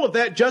lays hold of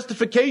that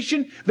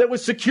justification that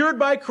was secured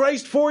by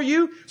Christ for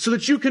you so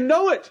that you can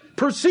know it,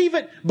 perceive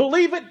it,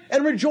 believe it,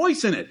 and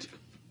rejoice in it.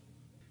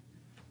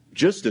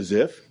 Just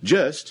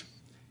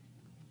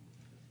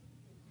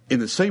in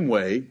the same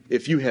way,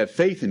 if you have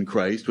faith in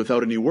Christ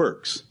without any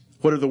works,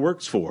 what are the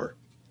works for?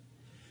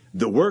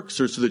 The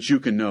works are so that you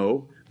can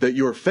know that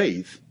your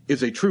faith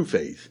is a true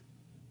faith.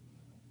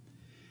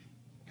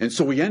 And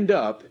so we end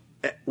up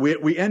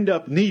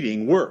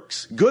needing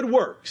works, good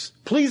works,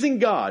 pleasing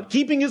God,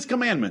 keeping his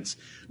commandments,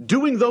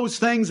 doing those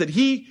things that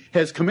he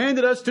has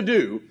commanded us to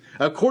do,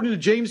 according to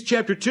James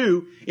chapter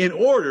 2, in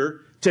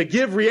order to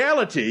give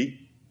reality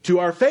to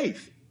our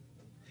faith.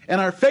 And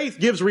our faith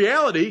gives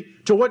reality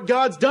to what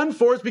God's done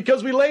for us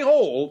because we lay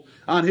hold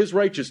on his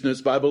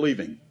righteousness by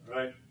believing.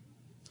 Right.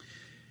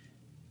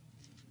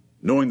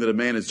 Knowing that a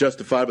man is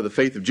justified by the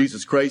faith of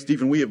Jesus Christ,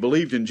 even we have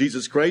believed in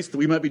Jesus Christ, that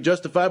we might be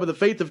justified by the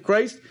faith of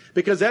Christ,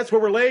 because that's where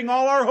we're laying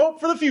all our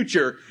hope for the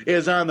future,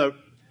 is on the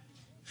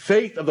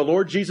faith of the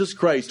Lord Jesus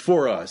Christ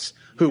for us,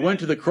 who went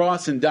to the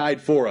cross and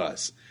died for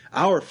us.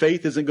 Our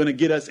faith isn't going to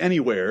get us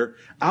anywhere.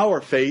 Our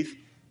faith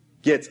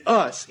gets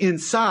us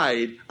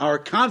inside our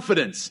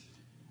confidence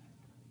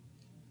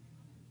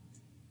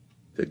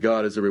that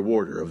God is a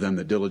rewarder of them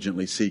that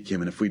diligently seek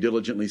him. And if we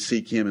diligently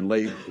seek him and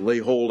lay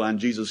hold on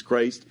Jesus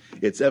Christ,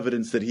 it's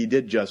evidence that he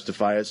did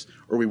justify us,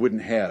 or we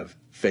wouldn't have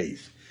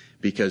faith,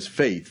 because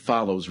faith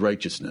follows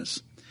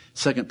righteousness.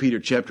 2 Peter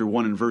chapter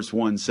 1 and verse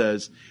 1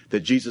 says that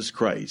Jesus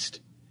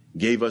Christ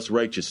gave us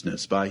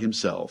righteousness by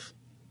himself,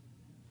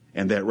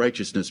 and that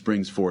righteousness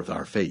brings forth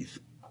our faith.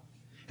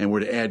 And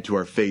we're to add to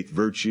our faith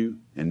virtue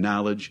and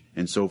knowledge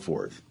and so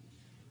forth.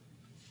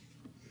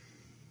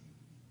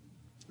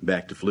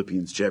 Back to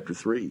Philippians chapter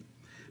 3.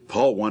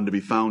 Paul wanted to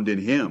be found in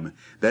him.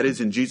 That is,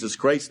 in Jesus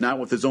Christ, not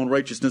with his own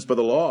righteousness by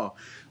the law,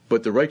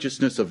 but the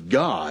righteousness of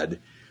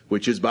God,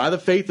 which is by the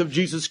faith of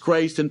Jesus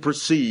Christ and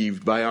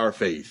perceived by our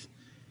faith,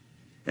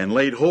 and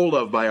laid hold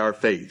of by our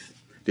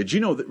faith. Did you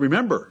know that?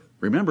 Remember,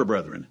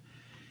 brethren,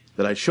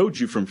 that I showed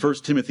you from 1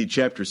 Timothy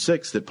chapter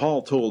 6 that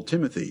Paul told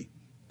Timothy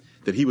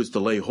that he was to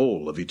lay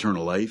hold of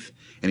eternal life.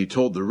 And he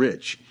told the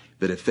rich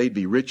that if they'd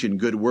be rich in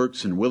good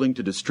works and willing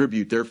to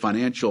distribute their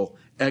financial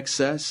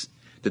excess,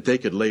 that they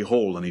could lay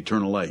hold on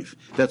eternal life.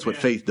 That's what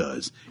faith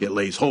does. It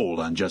lays hold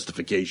on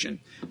justification.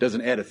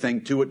 Doesn't add a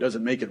thing to it,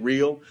 doesn't make it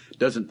real,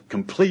 doesn't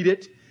complete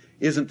it,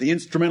 isn't the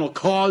instrumental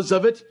cause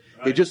of it.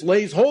 Right. It just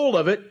lays hold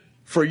of it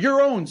for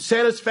your own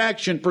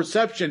satisfaction,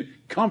 perception,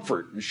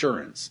 comfort,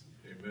 assurance.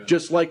 Amen.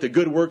 Just like the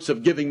good works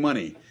of giving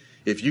money.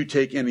 If you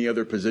take any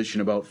other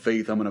position about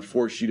faith, I'm going to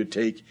force you to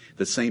take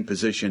the same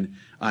position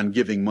on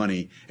giving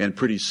money, and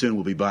pretty soon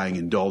we'll be buying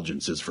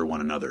indulgences for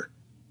one another.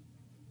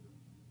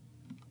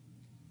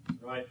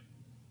 Right.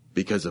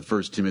 Because of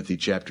 1 Timothy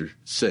chapter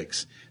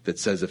 6 that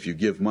says if you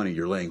give money,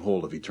 you're laying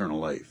hold of eternal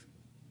life.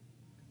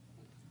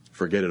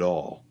 Forget it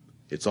all.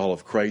 It's all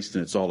of Christ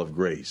and it's all of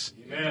grace.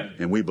 Amen.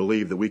 And we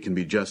believe that we can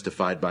be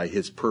justified by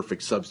his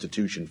perfect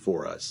substitution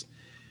for us.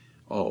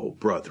 Oh,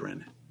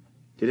 brethren,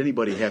 did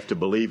anybody have to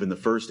believe in the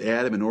first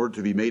Adam in order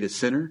to be made a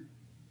sinner?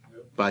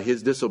 By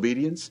his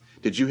disobedience?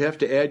 Did you have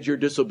to add your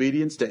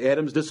disobedience to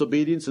Adam's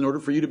disobedience in order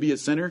for you to be a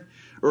sinner?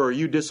 Or are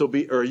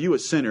you a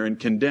sinner and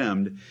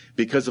condemned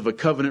because of a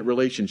covenant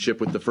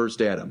relationship with the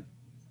first Adam?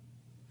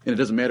 And it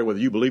doesn't matter whether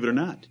you believe it or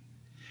not.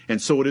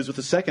 And so it is with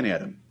the second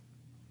Adam.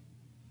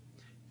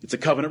 It's a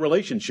covenant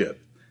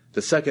relationship.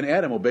 The second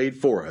Adam obeyed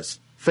for us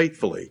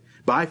faithfully.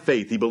 By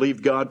faith, he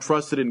believed God,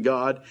 trusted in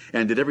God,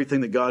 and did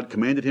everything that God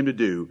commanded him to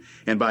do.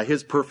 And by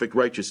his perfect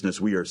righteousness,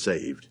 we are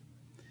saved.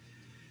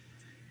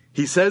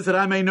 He says that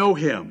I may know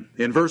him,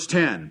 in verse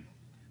 10,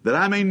 that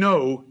I may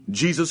know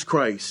Jesus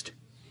Christ.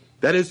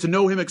 That is to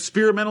know him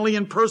experimentally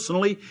and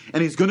personally,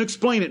 and he's going to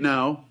explain it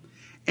now,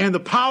 and the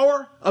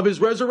power of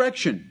his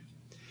resurrection.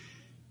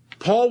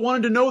 Paul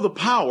wanted to know the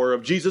power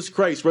of Jesus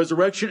Christ's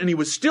resurrection, and he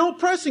was still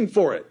pressing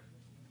for it.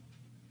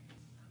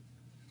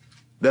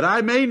 That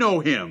I may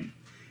know him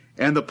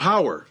and the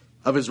power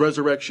of his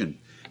resurrection.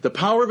 The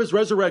power of his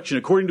resurrection,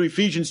 according to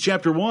Ephesians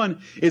chapter 1,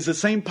 is the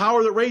same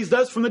power that raised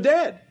us from the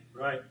dead.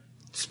 Right.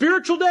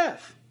 Spiritual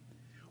death.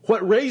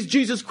 What raised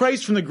Jesus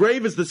Christ from the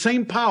grave is the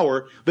same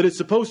power that is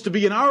supposed to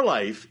be in our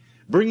life,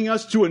 bringing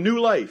us to a new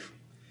life.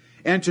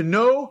 And to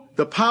know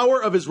the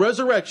power of his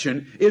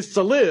resurrection is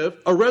to live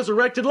a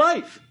resurrected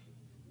life.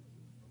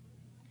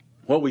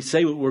 What we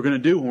say we're going to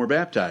do when we're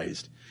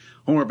baptized.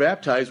 When we're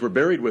baptized, we're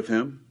buried with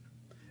him,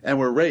 and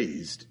we're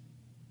raised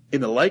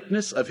in the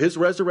likeness of his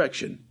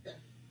resurrection,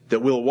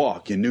 that we'll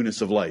walk in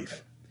newness of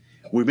life.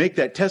 We make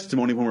that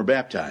testimony when we're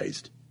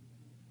baptized.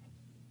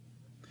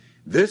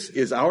 This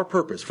is our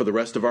purpose for the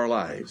rest of our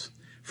lives.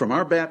 From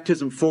our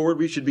baptism forward,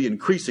 we should be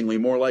increasingly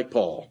more like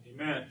Paul.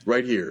 Amen.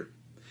 Right here.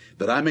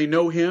 That I may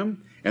know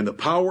him and the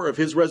power of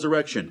his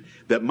resurrection.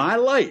 That my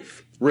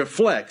life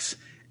reflects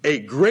a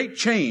great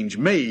change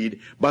made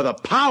by the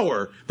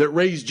power that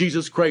raised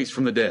Jesus Christ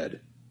from the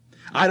dead.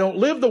 I don't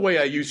live the way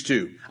I used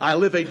to. I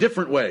live a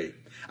different way.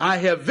 I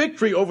have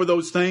victory over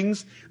those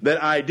things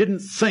that I didn't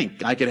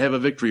think I could have a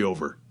victory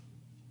over,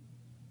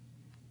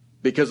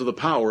 because of the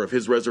power of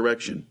his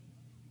resurrection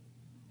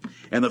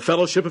and the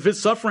fellowship of his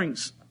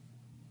sufferings.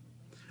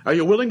 Are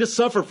you willing to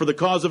suffer for the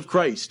cause of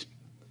Christ?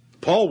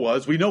 Paul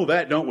was. We know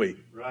that, don't we?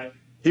 Right.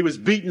 He was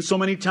beaten so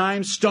many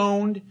times,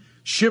 stoned,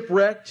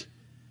 shipwrecked,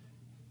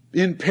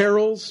 in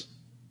perils,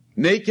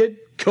 naked,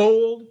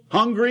 cold,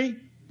 hungry,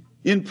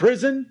 in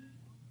prison.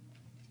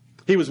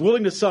 He was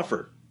willing to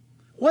suffer.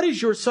 What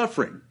is your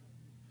suffering?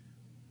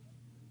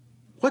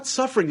 What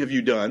suffering have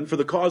you done for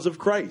the cause of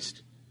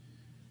Christ?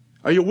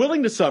 Are you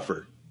willing to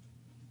suffer?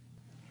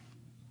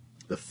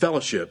 The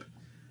fellowship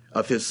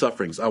of his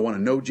sufferings. I want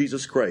to know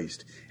Jesus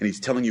Christ. And he's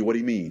telling you what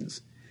he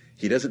means.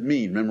 He doesn't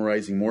mean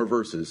memorizing more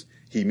verses.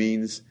 He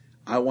means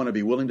I want to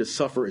be willing to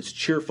suffer as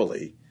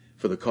cheerfully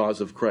for the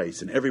cause of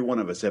Christ. And every one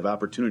of us have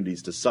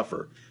opportunities to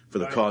suffer for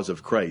the cause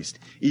of Christ,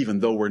 even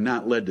though we're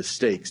not led to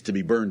stakes to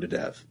be burned to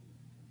death.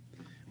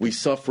 We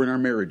suffer in our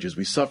marriages.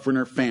 We suffer in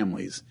our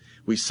families.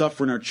 We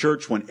suffer in our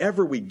church.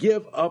 Whenever we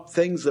give up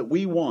things that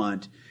we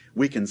want,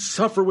 we can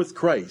suffer with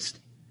Christ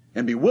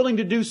and be willing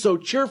to do so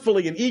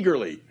cheerfully and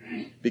eagerly,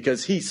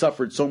 because he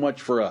suffered so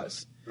much for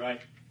us. Right.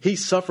 He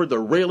suffered the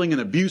railing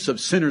and abuse of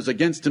sinners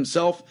against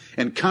himself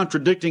and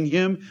contradicting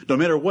him no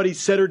matter what he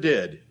said or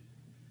did.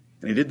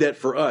 And he did that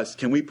for us.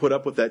 Can we put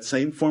up with that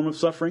same form of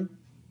suffering?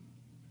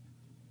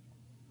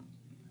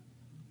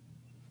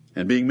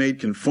 And being made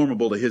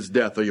conformable to his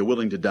death, are you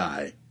willing to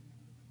die?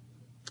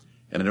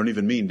 And I don't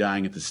even mean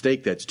dying at the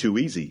stake. That's too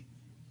easy.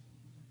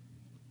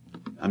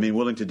 I mean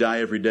willing to die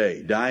every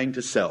day. Dying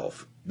to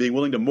self. Being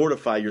willing to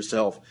mortify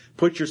yourself.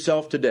 Put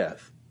yourself to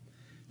death.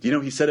 Do you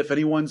know, he said if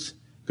anyone's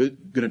going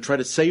to try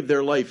to save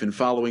their life in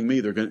following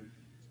me, they're going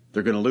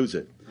to lose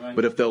it. Right.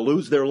 But if they'll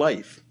lose their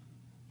life,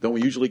 don't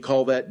we usually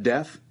call that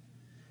death?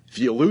 If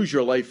you lose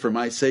your life for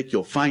my sake,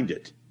 you'll find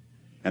it.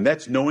 And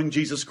that's knowing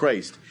Jesus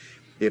Christ.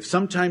 If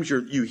sometimes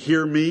you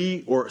hear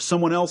me or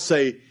someone else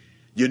say,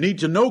 you need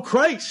to know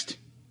Christ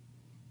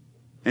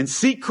and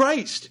seek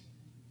Christ.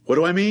 What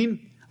do I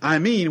mean? I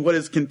mean what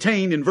is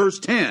contained in verse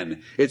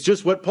 10. It's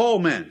just what Paul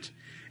meant.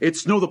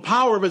 It's to know the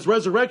power of his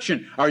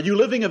resurrection. Are you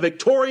living a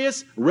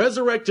victorious,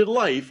 resurrected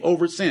life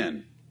over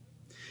sin?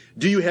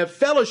 Do you have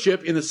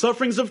fellowship in the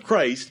sufferings of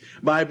Christ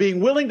by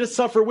being willing to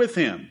suffer with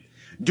him?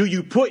 Do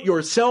you put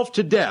yourself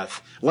to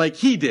death like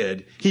he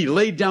did? He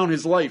laid down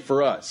his life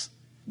for us.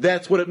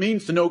 That's what it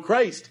means to know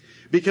Christ.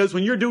 Because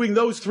when you're doing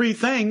those three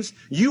things,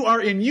 you are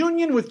in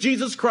union with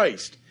Jesus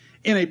Christ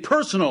in a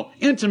personal,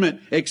 intimate,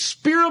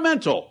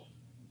 experimental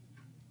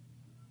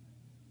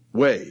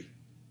way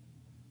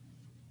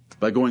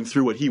by going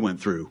through what he went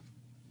through.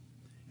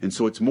 And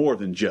so it's more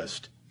than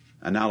just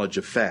a knowledge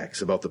of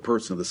facts about the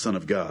person of the Son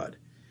of God.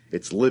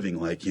 It's living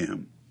like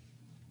him.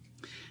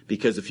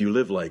 Because if you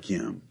live like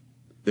him,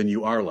 then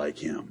you are like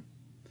him.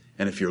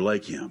 And if you're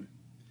like him,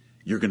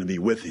 you're going to be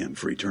with him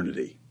for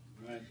eternity.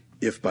 Right.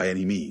 If by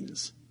any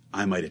means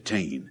I might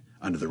attain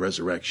unto the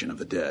resurrection of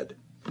the dead.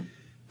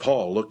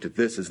 Paul looked at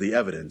this as the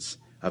evidence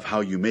of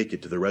how you make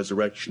it to the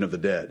resurrection of the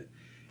dead.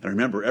 And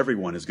remember,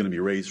 everyone is going to be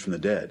raised from the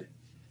dead.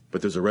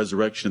 But there's a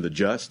resurrection of the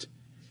just,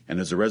 and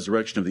there's a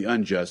resurrection of the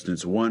unjust, and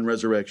it's one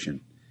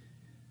resurrection.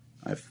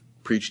 I've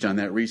preached on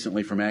that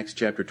recently from Acts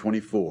chapter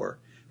 24.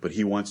 But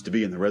he wants to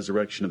be in the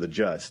resurrection of the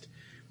just.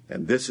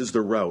 And this is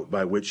the route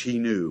by which he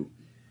knew,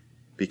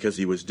 because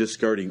he was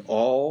discarding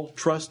all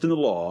trust in the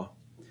law,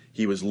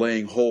 he was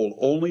laying hold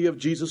only of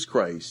Jesus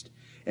Christ,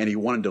 and he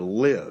wanted to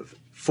live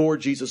for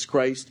Jesus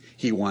Christ.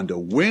 He wanted to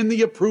win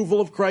the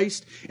approval of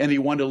Christ, and he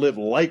wanted to live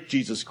like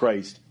Jesus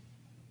Christ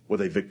with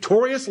a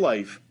victorious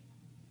life,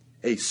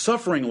 a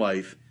suffering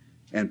life,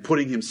 and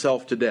putting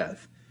himself to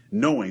death,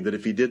 knowing that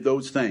if he did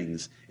those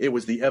things, it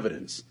was the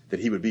evidence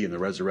that he would be in the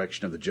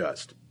resurrection of the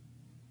just.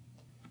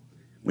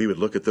 We would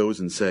look at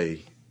those and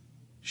say,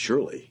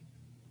 surely,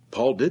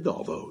 Paul did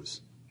all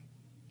those.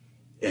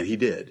 And he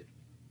did.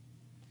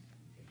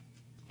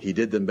 He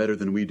did them better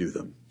than we do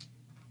them.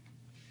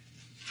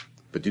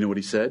 But do you know what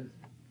he said?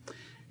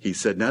 He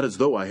said, not as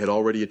though I had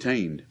already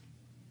attained.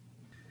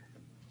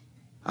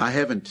 I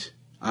haven't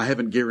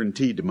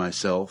guaranteed to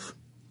myself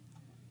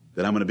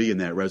that I'm going to be in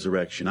that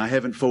resurrection. I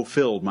haven't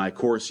fulfilled my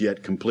course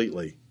yet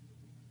completely.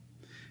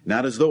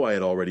 Not as though I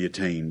had already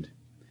attained.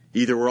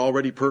 Either we're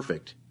already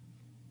perfect,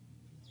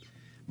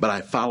 but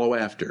I follow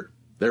after.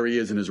 There he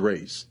is in his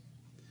race.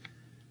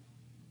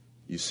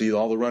 You see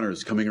all the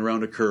runners coming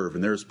around a curve,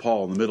 and there's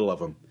Paul in the middle of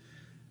them.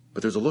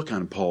 But there's a look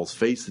on Paul's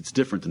face that's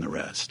different than the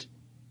rest.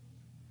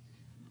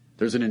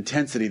 There's an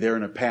intensity there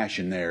and a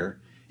passion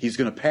there. He's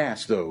going to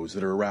pass those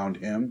that are around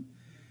him.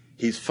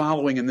 He's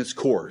following in this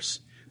course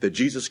that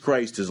Jesus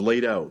Christ has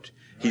laid out.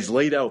 He's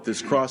laid out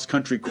this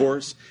cross-country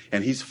course,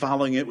 and he's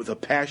following it with a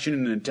passion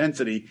and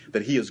intensity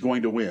that he is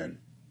going to win.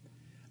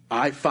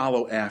 I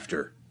follow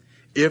after,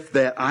 if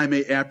that I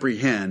may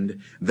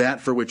apprehend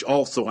that for which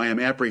also I am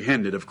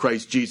apprehended of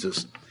Christ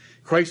Jesus.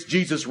 Christ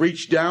Jesus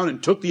reached down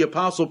and took the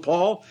Apostle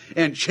Paul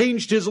and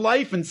changed his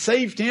life and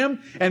saved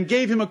him and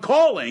gave him a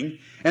calling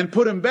and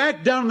put him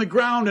back down on the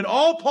ground. And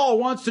all Paul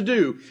wants to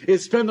do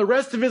is spend the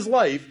rest of his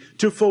life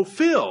to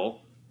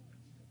fulfill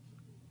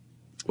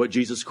what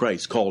Jesus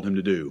Christ called him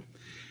to do.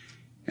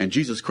 And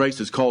Jesus Christ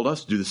has called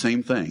us to do the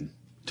same thing,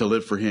 to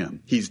live for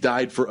him. He's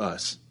died for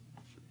us.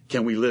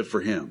 Can we live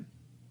for him?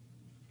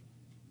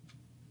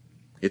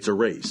 It's a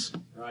race.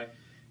 Right.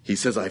 He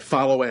says, I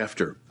follow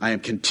after. I am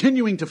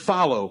continuing to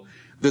follow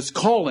this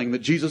calling that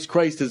Jesus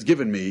Christ has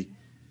given me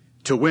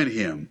to win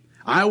him.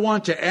 I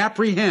want to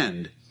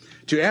apprehend.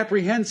 To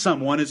apprehend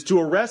someone is to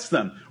arrest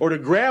them or to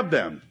grab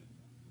them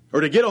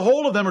or to get a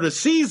hold of them or to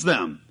seize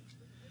them.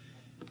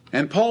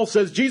 And Paul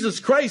says, Jesus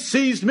Christ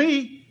seized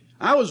me.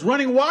 I was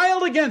running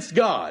wild against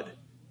God.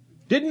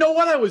 Didn't know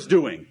what I was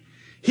doing.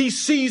 He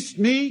seized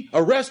me,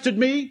 arrested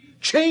me,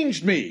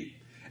 changed me.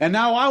 And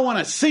now I want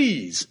to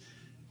seize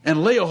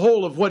and lay a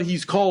hold of what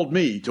he's called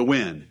me to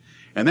win.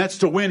 And that's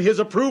to win his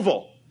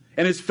approval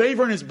and his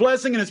favor and his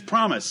blessing and his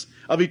promise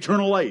of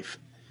eternal life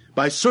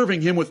by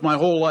serving him with my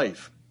whole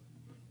life.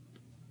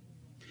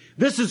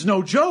 This is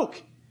no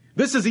joke.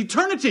 This is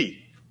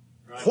eternity.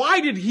 Right. Why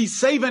did he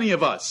save any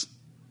of us?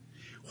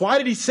 Why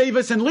did he save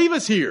us and leave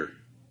us here?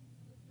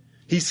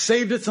 He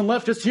saved us and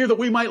left us here that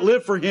we might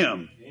live for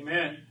him.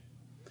 Amen.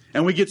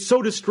 And we get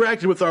so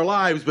distracted with our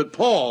lives, but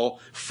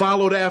Paul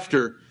followed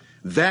after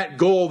that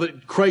goal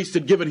that Christ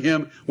had given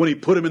him when he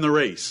put him in the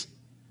race.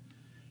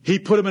 He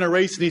put him in a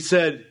race and he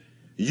said,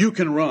 you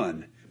can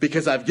run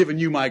because I've given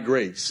you my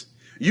grace.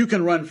 You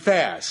can run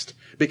fast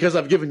because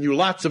I've given you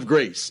lots of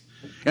grace.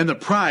 And the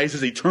prize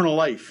is eternal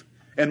life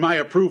and my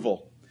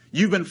approval.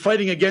 You've been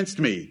fighting against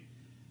me,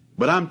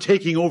 but I'm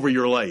taking over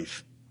your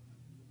life.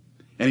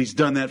 And he's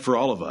done that for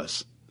all of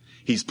us.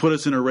 He's put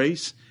us in a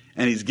race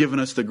and he's given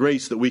us the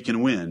grace that we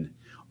can win.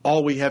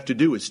 All we have to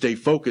do is stay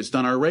focused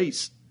on our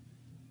race.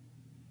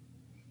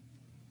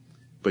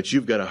 But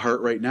you've got a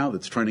heart right now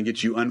that's trying to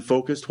get you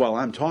unfocused while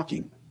I'm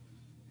talking.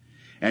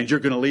 And you're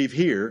going to leave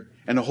here,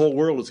 and the whole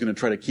world is going to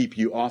try to keep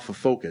you off of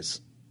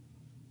focus.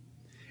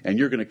 And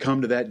you're going to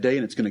come to that day,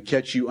 and it's going to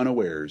catch you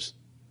unawares.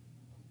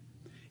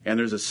 And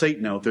there's a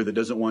Satan out there that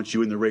doesn't want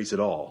you in the race at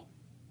all.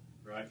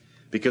 Right.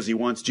 Because he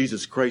wants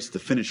Jesus Christ the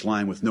finish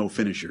line with no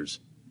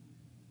finishers.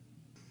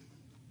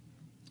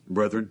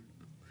 Brethren,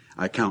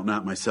 I count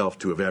not myself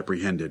to have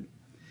apprehended.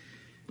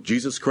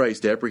 Jesus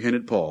Christ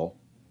apprehended Paul.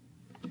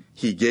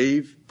 He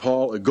gave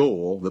Paul a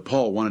goal that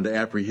Paul wanted to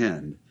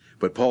apprehend.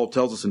 But Paul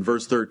tells us in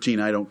verse 13,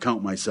 I don't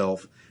count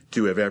myself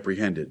to have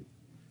apprehended.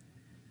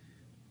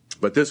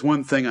 But this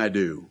one thing I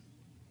do,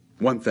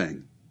 one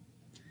thing.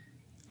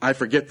 I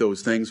forget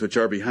those things which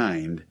are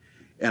behind,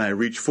 and I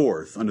reach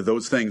forth unto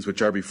those things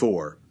which are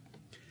before.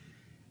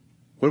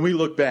 When we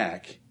look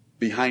back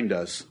behind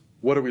us,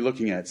 what are we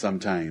looking at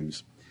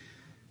sometimes?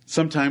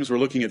 Sometimes we're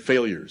looking at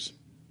failures.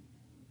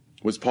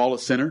 Was Paul a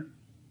sinner?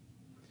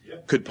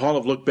 Yep. Could Paul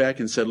have looked back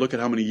and said, look at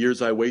how many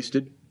years I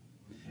wasted?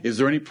 Is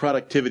there any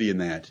productivity in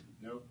that?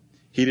 No.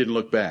 He didn't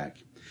look back.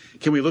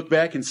 Can we look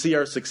back and see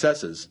our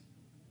successes?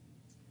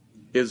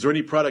 Is there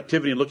any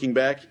productivity in looking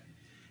back?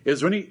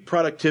 Is there any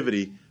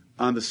productivity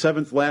on the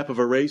seventh lap of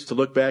a race to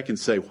look back and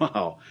say,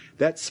 wow,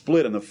 that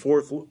split on the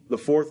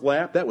fourth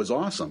lap, that was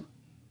awesome?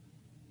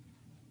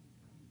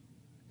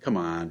 Come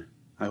on.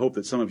 I hope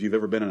that some of you have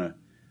ever been on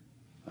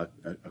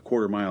a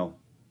quarter-mile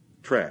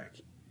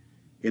track.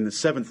 In the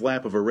seventh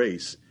lap of a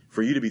race,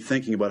 for you to be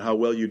thinking about how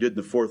well you did in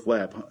the fourth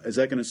lap, is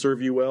that going to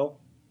serve you well?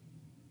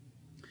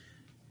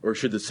 Or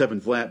should the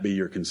seventh lap be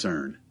your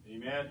concern?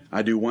 Amen.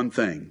 I do one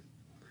thing.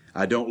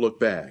 I don't look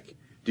back.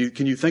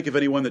 Can you think of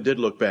anyone that did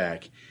look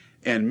back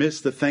and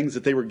missed the things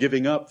that they were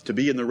giving up to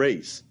be in the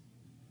race?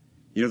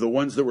 You know, the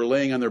ones that were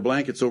laying on their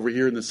blankets over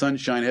here in the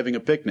sunshine having a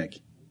picnic.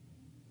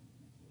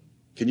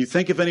 Can you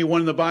think of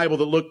anyone in the Bible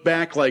that looked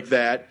back like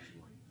that?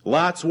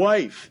 Lot's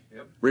wife.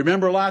 Yep.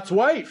 Remember Lot's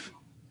wife?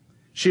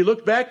 She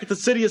looked back at the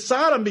city of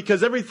Sodom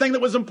because everything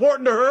that was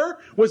important to her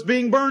was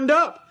being burned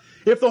up.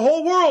 If the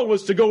whole world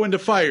was to go into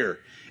fire,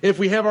 if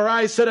we have our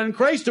eyes set on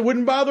Christ, it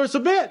wouldn't bother us a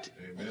bit.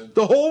 Amen.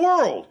 The whole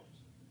world.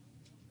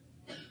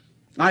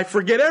 I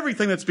forget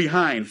everything that's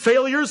behind.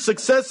 Failures,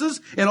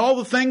 successes, and all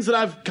the things that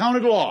I've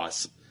counted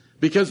loss.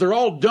 Because they're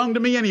all dung to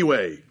me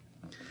anyway.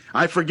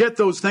 I forget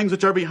those things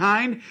which are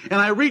behind, and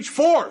I reach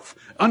forth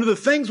unto the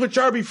things which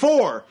are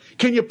before.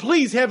 Can you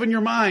please have in your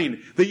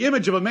mind the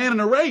image of a man in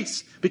a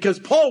race? Because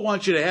Paul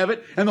wants you to have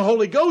it, and the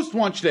Holy Ghost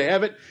wants you to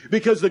have it,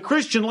 because the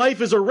Christian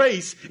life is a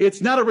race.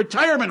 It's not a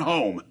retirement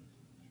home.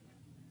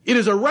 It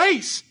is a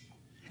race.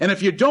 And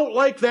if you don't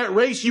like that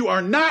race, you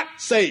are not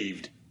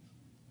saved.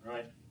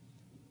 Right.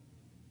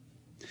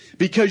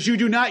 Because you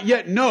do not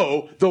yet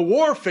know the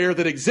warfare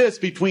that exists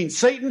between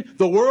Satan,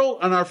 the world,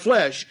 and our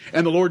flesh,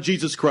 and the Lord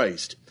Jesus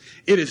Christ.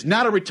 It is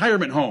not a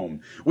retirement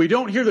home. We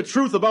don't hear the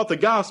truth about the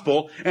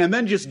gospel and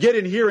then just get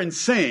in here and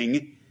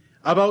sing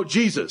about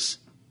Jesus.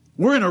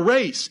 We're in a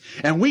race,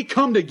 and we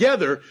come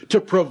together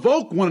to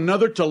provoke one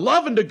another to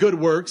love and to good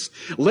works,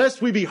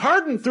 lest we be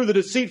hardened through the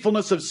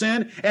deceitfulness of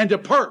sin and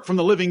depart from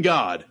the living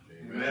God.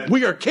 Amen.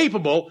 We are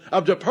capable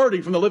of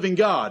departing from the living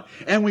God.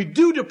 And we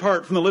do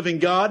depart from the living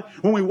God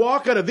when we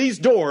walk out of these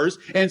doors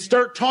and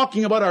start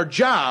talking about our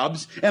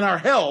jobs and our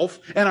health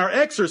and our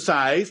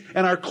exercise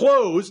and our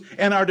clothes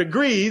and our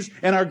degrees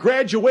and our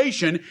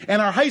graduation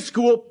and our high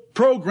school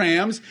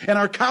programs and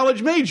our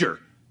college major.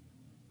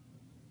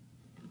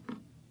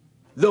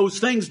 Those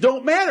things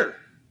don't matter.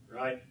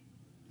 Right.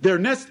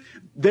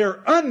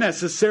 They're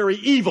unnecessary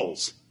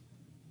evils.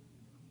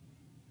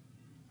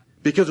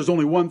 Because there's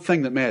only one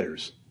thing that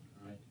matters.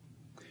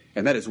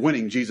 And that is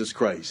winning Jesus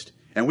Christ.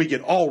 And we get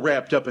all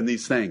wrapped up in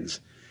these things.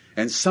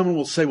 And someone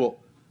will say,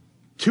 well,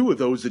 two of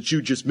those that you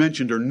just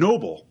mentioned are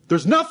noble.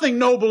 There's nothing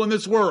noble in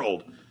this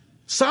world.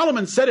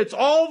 Solomon said it's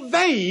all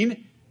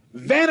vain,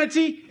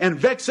 vanity, and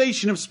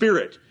vexation of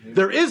spirit.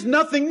 There is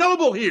nothing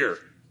noble here.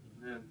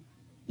 Amen.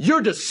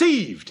 You're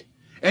deceived.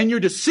 And you're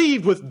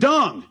deceived with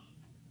dung.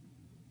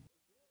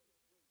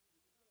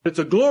 It's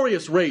a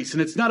glorious race,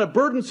 and it's not a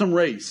burdensome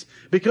race,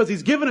 because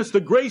He's given us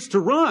the grace to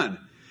run.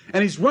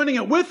 And He's running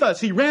it with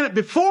us. He ran it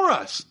before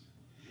us.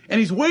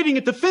 And He's waiting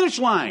at the finish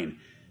line.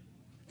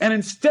 And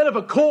instead of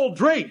a cold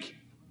drink,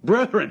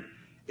 brethren,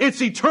 it's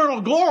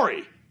eternal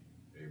glory.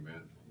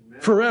 Amen.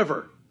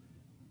 Forever.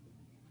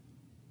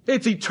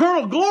 It's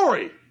eternal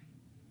glory.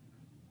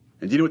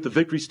 And do you know what the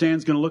victory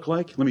stand's going to look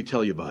like? Let me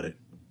tell you about it.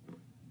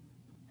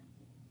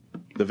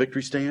 The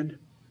victory stand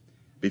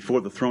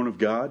before the throne of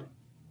God,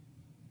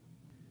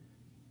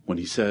 when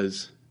He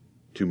says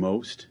to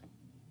most,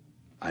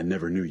 I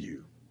never knew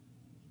you.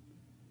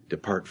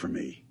 Depart from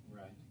me.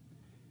 Right.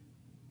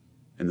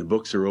 And the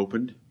books are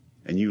opened,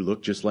 and you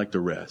look just like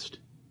the rest.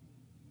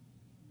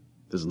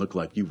 Doesn't look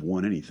like you've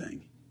won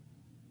anything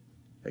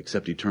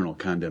except eternal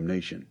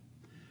condemnation.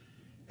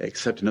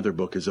 Except another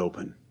book is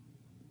open.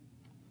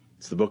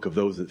 It's the book of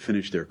those that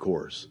finish their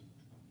course.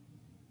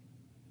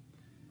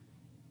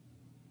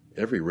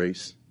 Every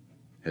race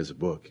has a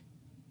book.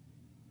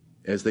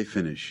 As they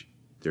finish,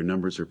 their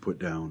numbers are put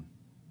down,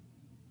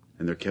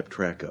 and they're kept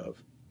track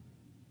of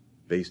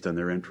based on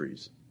their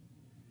entries.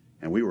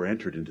 And we were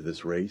entered into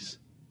this race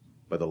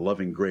by the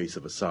loving grace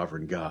of a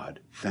sovereign God.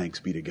 Thanks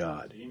be to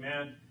God.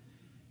 Amen.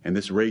 And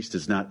this race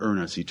does not earn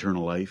us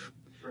eternal life,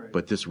 Right.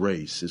 but this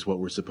race is what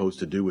we're supposed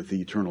to do with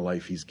the eternal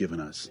life He's given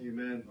us.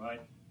 Amen.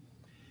 Right.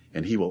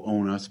 And He will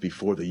own us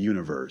before the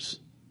universe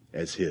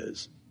as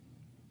His.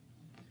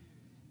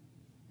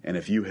 And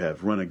if you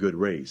have run a good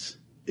race,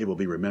 it will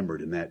be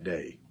remembered in that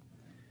day.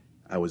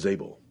 I was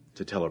able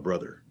to tell a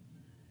brother,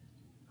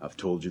 I've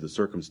told you the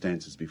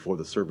circumstances before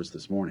the service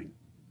this morning,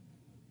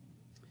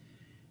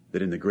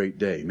 that in the great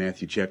day,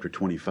 Matthew chapter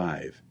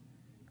 25,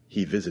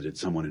 he visited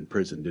someone in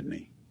prison, didn't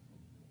he?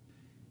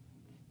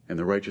 And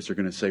the righteous are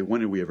going to say,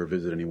 when did we ever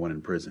visit anyone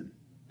in prison?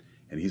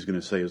 And he's going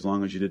to say, as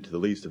long as you did to the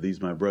least of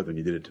these my brethren,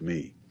 you did it to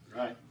me.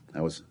 Right.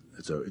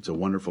 It's a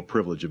wonderful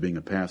privilege of being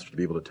a pastor to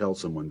be able to tell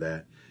someone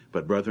that.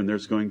 But brethren,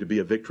 there's going to be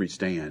a victory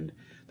stand.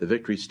 The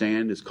victory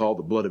stand is called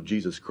the blood of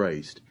Jesus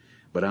Christ.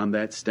 But on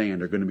that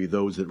stand are going to be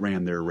those that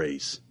ran their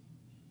race.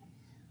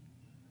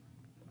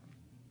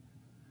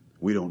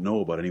 We don't know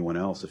about anyone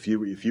else. If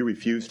you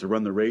refuse to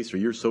run the race, or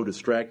you're so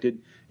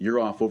distracted, you're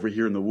off over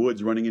here in the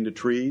woods running into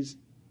trees.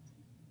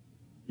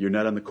 You're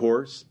not on the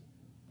course.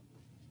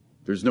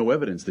 There's no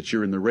evidence that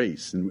you're in the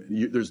race.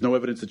 And there's no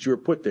evidence that you were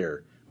put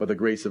there by the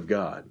grace of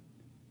God.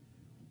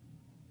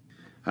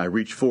 I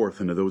reach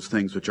forth into those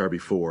things which are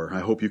before.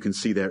 I hope you can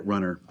see that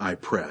runner. I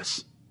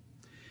press.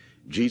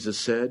 Jesus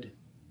said,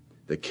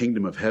 the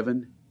kingdom of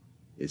heaven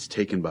is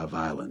taken by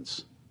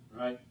violence.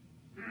 Right.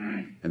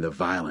 And the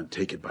violent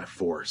take it by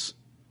force.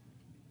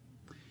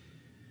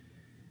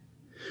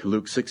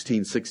 Luke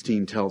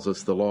 16:16 tells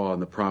us the law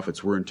and the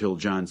prophets were until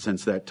John.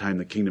 Since that time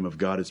the kingdom of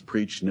God is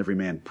preached, and every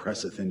man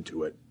presseth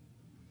into it.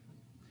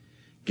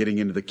 Getting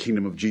into the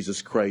kingdom of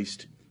Jesus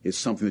Christ is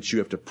something that you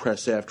have to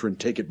press after and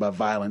take it by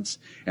violence.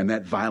 And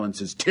that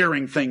violence is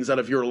tearing things out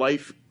of your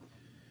life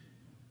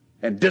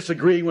and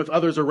disagreeing with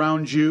others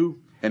around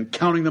you and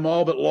counting them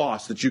all but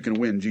lost that you can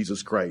win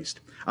Jesus Christ.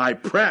 I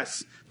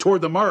press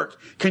toward the mark.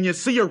 Can you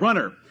see a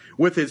runner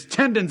with his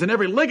tendons and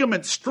every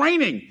ligament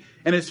straining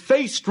and his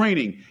face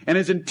straining and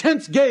his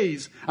intense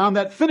gaze on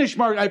that finish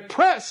mark? I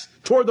press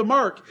toward the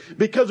mark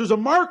because there's a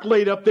mark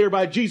laid up there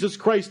by Jesus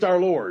Christ our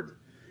Lord.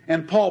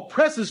 And Paul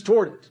presses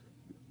toward it.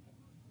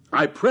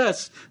 I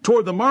press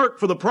toward the mark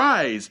for the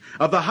prize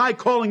of the high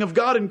calling of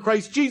God in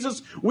Christ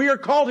Jesus. We are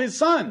called his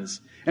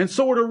sons. And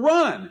so we're to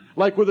run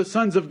like we're the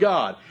sons of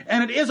God.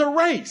 And it is a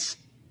race.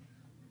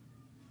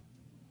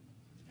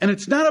 And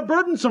it's not a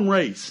burdensome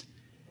race.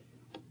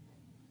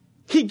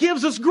 He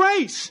gives us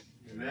grace.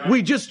 Amen.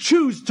 We just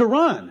choose to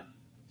run.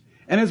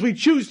 And as we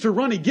choose to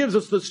run, he gives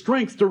us the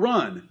strength to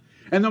run.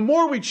 And the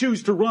more we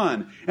choose to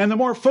run, and the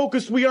more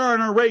focused we are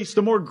in our race,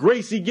 the more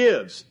grace he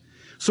gives.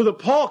 So that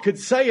Paul could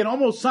say and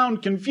almost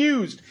sound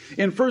confused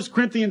in 1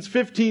 Corinthians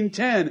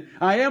 15:10,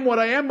 I am what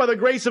I am by the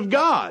grace of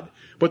God.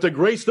 But the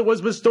grace that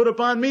was bestowed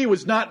upon me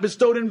was not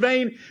bestowed in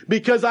vain,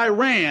 because I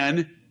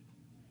ran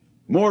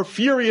more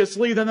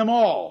furiously than them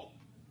all.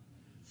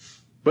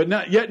 But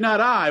not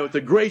I, but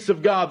the grace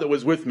of God that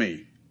was with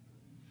me.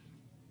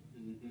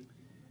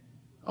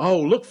 Oh,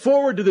 look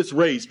forward to this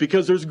race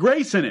because there's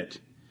grace in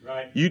it.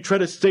 Right. You try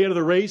to stay out of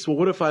the race, well,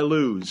 what if I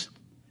lose?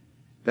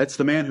 That's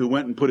the man who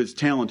went and put his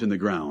talent in the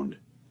ground.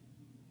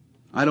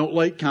 I don't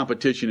like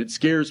competition. It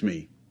scares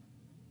me.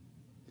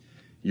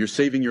 You're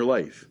saving your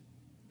life.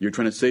 You're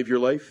trying to save your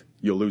life,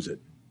 you'll lose it.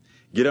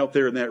 Get out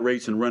there in that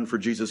race and run for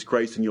Jesus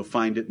Christ, and you'll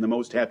find it. And the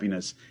most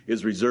happiness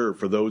is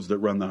reserved for those that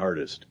run the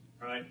hardest.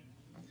 Right.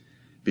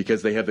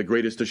 Because they have the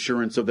greatest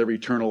assurance of their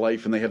eternal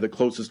life, and they have the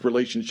closest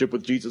relationship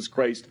with Jesus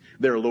Christ,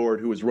 their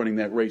Lord, who is running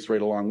that race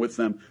right along with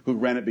them, who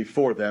ran it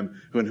before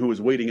them, and who is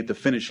waiting at the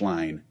finish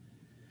line.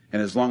 And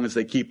as long as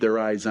they keep their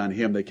eyes on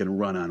him, they can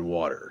run on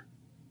water.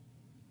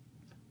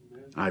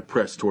 I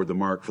press toward the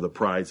mark for the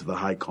prize of the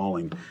high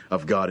calling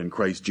of God in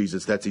Christ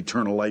Jesus. That's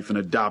eternal life and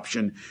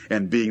adoption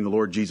and being the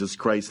Lord Jesus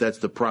Christ. That's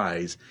the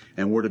prize.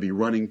 And we're to be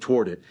running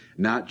toward it,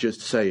 not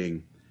just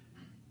saying,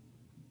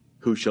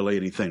 who shall lay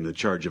anything to the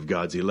charge of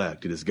God's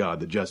elect? It is God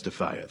that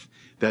justifieth.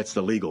 That's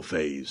the legal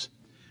phase.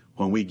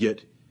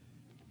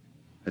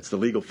 That's the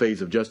legal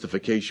phase of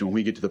justification. When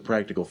we get to the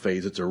practical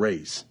phase, it's a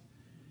race.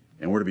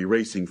 And we're to be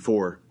racing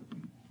for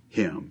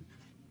him.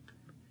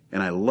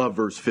 And I love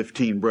verse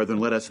 15, brethren.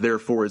 Let us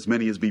therefore, as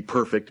many as be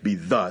perfect, be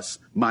thus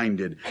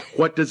minded.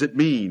 What does it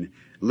mean?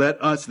 Let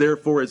us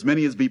therefore, as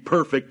many as be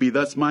perfect, be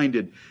thus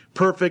minded.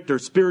 Perfect or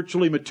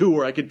spiritually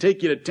mature. I could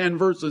take you to 10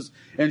 verses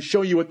and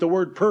show you what the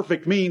word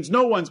perfect means.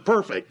 No one's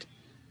perfect.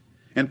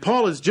 And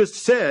Paul has just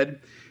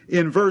said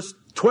in verse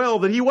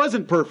 12 that he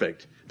wasn't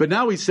perfect. But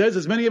now he says,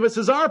 as many of us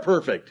as are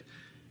perfect.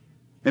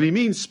 And he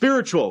means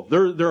spiritual.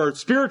 There are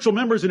spiritual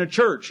members in a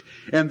church.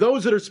 And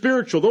those that are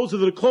spiritual, those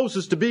that are the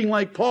closest to being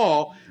like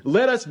Paul,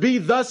 let us be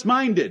thus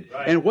minded.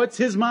 Right. And what's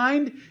his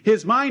mind?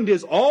 His mind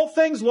is all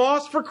things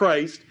lost for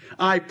Christ.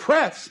 I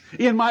press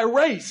in my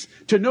race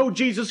to know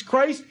Jesus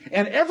Christ,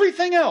 and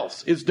everything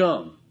else is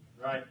dung.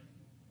 Right.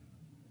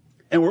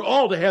 And we're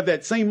all to have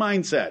that same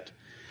mindset.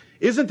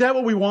 Isn't that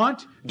what we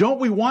want? Don't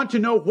we want to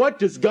know, what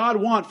does God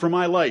want for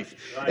my life?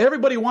 Right.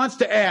 Everybody wants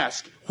to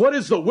ask, what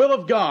is the will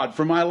of God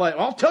for my life?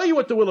 I'll tell you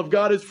what the will of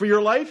God is for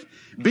your life.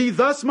 Be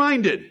thus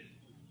minded.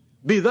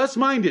 Be thus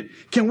minded.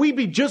 Can we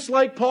be just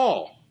like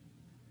Paul?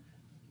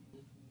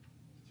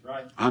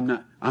 Right.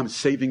 I'm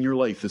saving your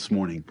life this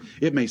morning.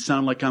 It may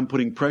sound like I'm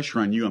putting pressure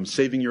on you. I'm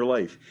saving your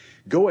life.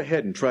 Go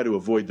ahead and try to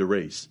avoid the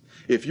race.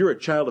 If you're a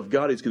child of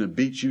God, He's going to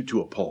beat you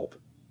to a pulp.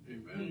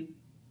 Amen.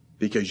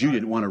 Because you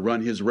didn't want to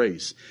run His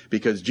race.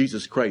 Because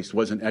Jesus Christ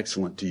wasn't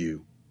excellent to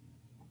you.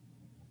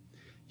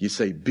 You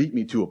say, beat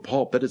me to a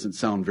pulp. That doesn't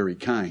sound very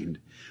kind.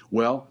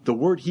 Well, the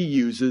word He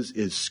uses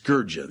is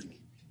scourging.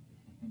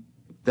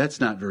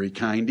 That's not very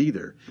kind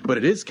either. But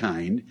it is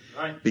kind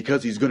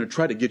because He's going to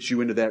try to get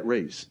you into that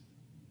race.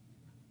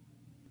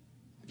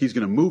 He's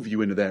going to move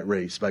you into that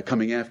race by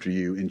coming after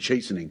you and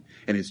chastening.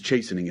 And His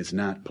chastening is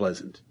not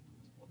pleasant.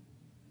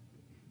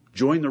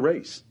 Join the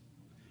race.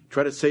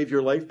 Try to save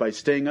your life by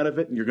staying out of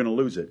it, and you're going to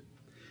lose it.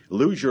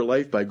 Lose your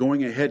life by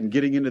going ahead and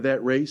getting into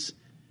that race,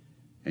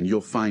 and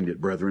you'll find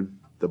it, brethren.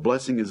 The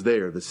blessing is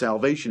there. The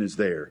salvation is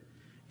there.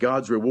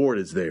 God's reward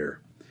is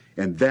there.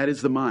 And that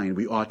is the mind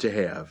we ought to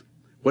have.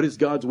 What is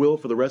God's will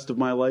for the rest of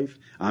my life?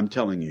 I'm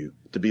telling you,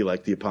 to be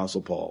like the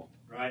Apostle Paul.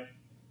 Right.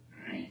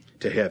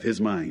 To have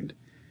his mind.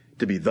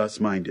 To be thus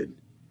minded.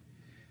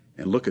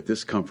 And look at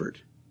this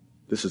comfort.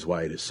 This is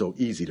why it is so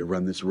easy to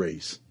run this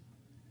race.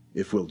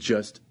 If we'll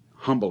just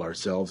humble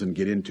ourselves and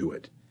get into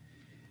it.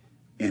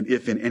 And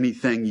if in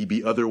anything ye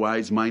be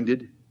otherwise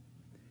minded,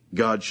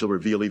 God shall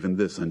reveal even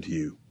this unto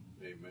you.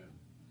 Amen.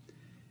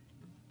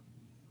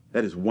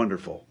 That is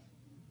wonderful.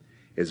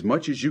 As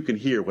much as you can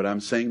hear what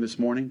I'm saying this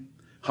morning,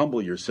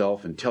 humble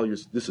yourself and tell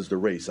yourself, this is the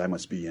race I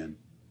must be in.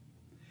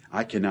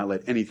 I cannot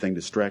let anything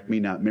distract me,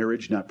 not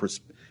marriage, not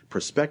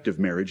prospective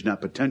marriage, not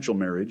potential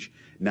marriage,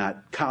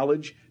 not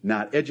college,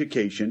 not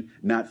education,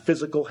 not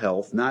physical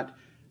health, not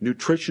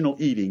nutritional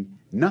eating,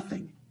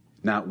 nothing.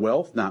 Not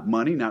wealth, not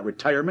money, not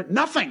retirement,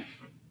 nothing.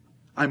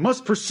 I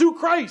must pursue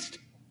Christ.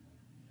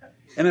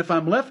 And if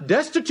I'm left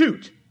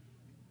destitute,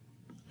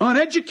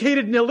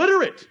 uneducated and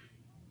illiterate,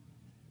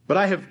 but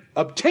I have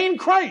obtained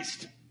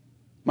Christ,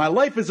 my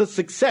life is a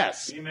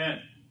success.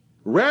 Amen.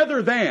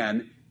 Rather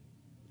than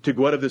to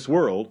go out of this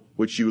world,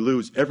 which you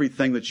lose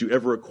everything that you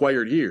ever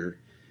acquired here,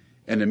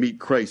 and to meet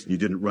Christ and you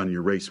didn't run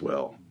your race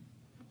well.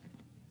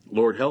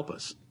 Lord, help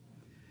us.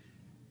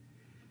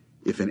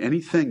 If in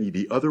anything ye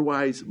be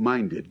otherwise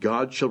minded,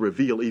 God shall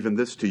reveal even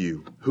this to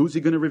you. Who's He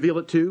going to reveal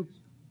it to?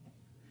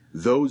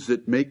 Those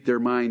that make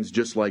their minds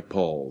just like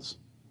Paul's.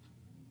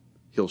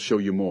 He'll show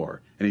you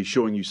more. And He's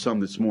showing you some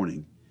this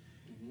morning.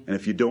 And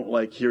if you don't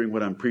like hearing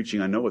what I'm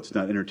preaching, I know it's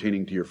not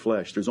entertaining to your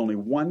flesh. There's only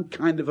one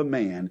kind of a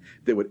man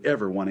that would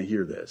ever want to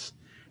hear this.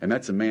 And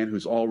that's a man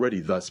who's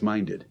already thus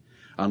minded,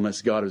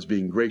 unless God is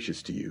being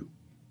gracious to you.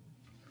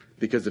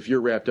 Because if you're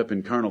wrapped up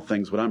in carnal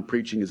things, what I'm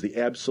preaching is the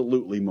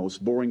absolutely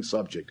most boring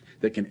subject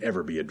that can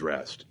ever be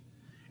addressed.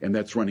 And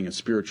that's running a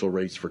spiritual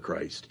race for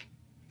Christ.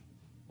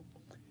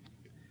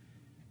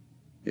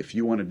 If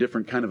you want a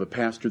different kind of a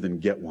pastor, then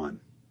get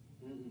one.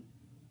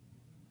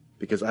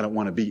 Because I don't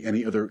want to be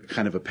any other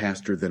kind of a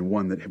pastor than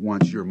one that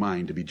wants your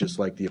mind to be just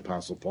like the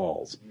Apostle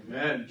Paul's.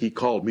 Amen. He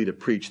called me to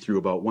preach through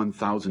about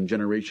 1,000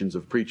 generations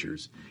of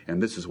preachers,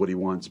 and this is what he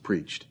wants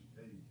preached.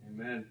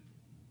 Amen.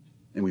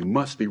 And we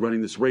must be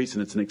running this race,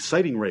 and it's an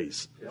exciting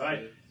race.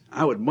 Right.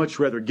 I would much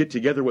rather get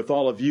together with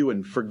all of you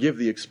and forgive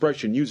the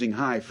expression using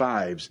high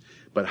fives,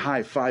 but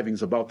high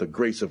fiving's about the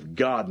grace of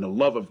God and the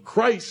love of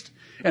Christ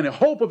and the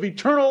hope of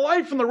eternal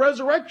life and the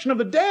resurrection of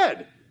the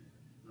dead,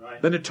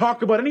 Right. than to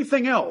talk about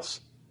anything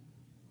else.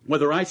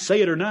 Whether I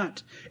say it or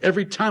not,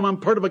 every time I'm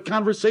part of a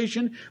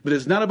conversation that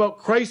is not about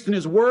Christ and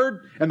His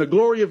Word and the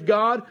glory of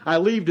God, I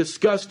leave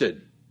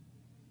disgusted.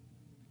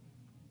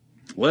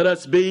 Let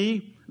us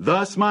be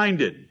thus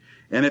minded.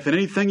 And if in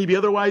anything ye be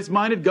otherwise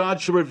minded,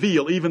 God shall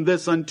reveal even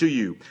this unto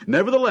you.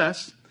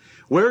 Nevertheless,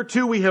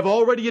 whereto we have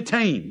already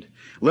attained,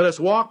 let us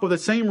walk with the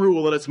same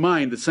rule, let us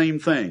mind the same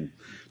thing.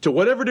 To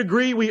whatever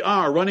degree we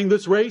are running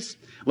this race,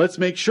 let's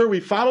make sure we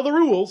follow the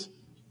rules.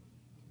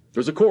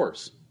 There's a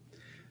course.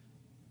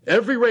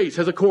 Every race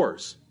has a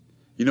course.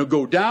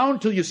 Go down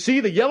till you see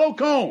the yellow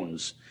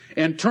cones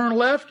and turn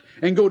left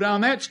and go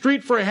down that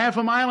street for a half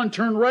a mile and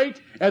turn right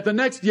at the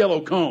next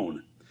yellow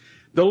cone.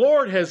 The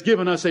Lord has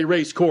given us a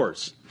race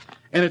course,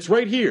 and it's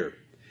right here.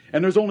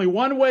 And there's only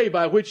one way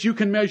by which you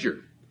can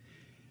measure.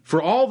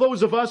 For all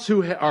those of us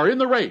who are in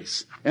the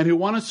race and who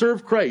want to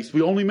serve Christ,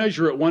 we only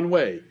measure it one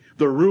way.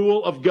 The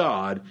rule of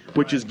God,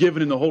 which is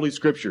given in the Holy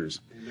Scriptures.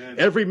 Amen.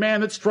 Every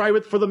man that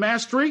striveth for the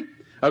mastery,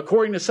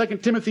 according to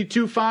 2 Timothy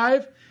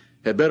 2:5,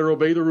 had better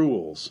obey the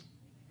rules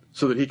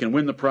so that he can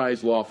win the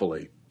prize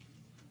lawfully.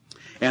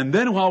 And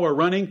then while we're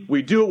running,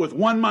 we do it with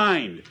one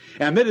mind.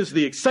 And that is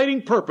the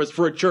exciting purpose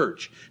for a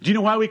church. Do you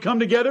know why we come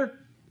together?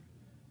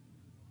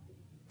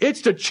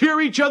 It's to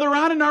cheer each other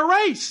on in our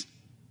race.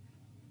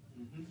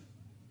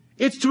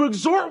 It's to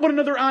exhort one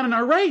another on in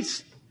our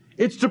race.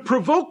 It's to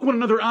provoke one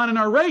another on in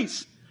our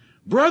race.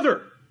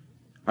 Brother,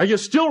 are you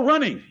still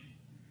running?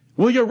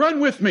 Will you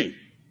run with me?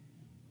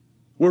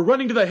 We're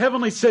running to the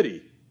heavenly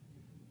city.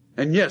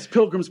 And yes,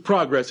 Pilgrim's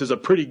Progress is a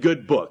pretty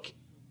good book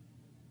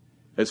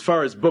as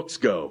far as books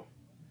go.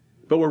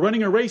 But we're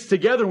running a race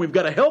together and we've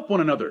got to help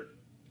one another.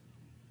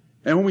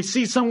 And when we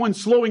see someone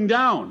slowing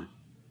down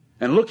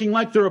and looking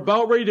like they're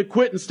about ready to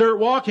quit and start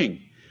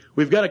walking,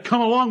 we've got to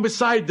come along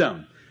beside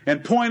them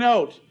and point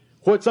out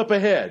what's up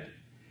ahead.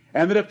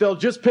 And that if they'll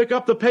just pick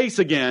up the pace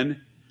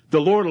again,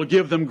 the Lord will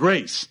give them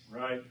grace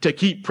to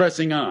keep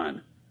pressing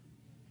on.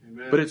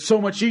 Amen. But it's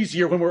so much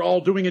easier when we're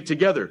all doing it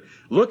together.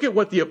 Look at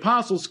what the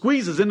apostle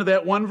squeezes into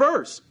that one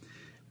verse.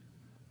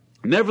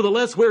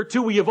 Nevertheless,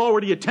 whereto we have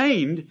already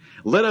attained,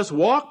 let us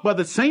walk by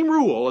the same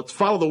rule. Let's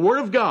follow the Word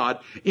of God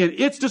in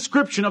its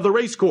description of the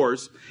race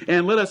course,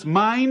 and let us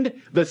mind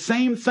the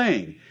same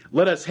thing.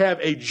 Let us have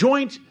a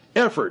joint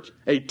effort,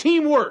 a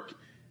teamwork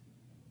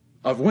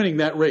of winning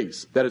that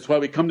race. That is why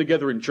we come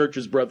together in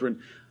churches,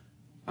 brethren.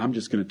 I'm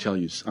just going to tell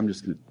you,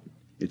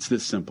 it's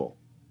this simple.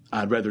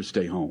 I'd rather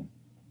stay home.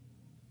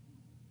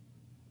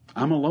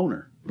 I'm a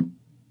loner.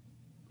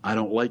 I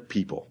don't like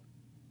people.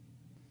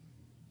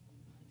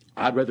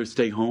 I'd rather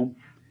stay home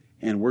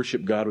and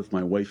worship God with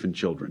my wife and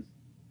children.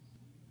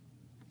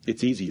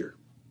 It's easier.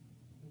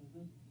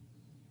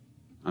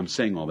 I'm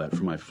saying all that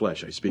for my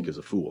flesh. I speak as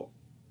a fool.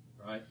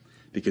 Right.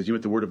 Because you know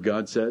what the Word of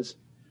God says?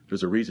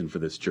 There's a reason for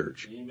this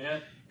church.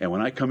 Amen. And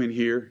when I come in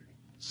here,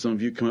 some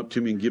of you come up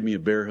to me and give me a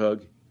bear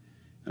hug,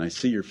 and I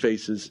see your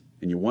faces,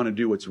 and you want to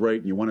do what's right,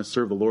 and you want to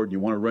serve the Lord, and you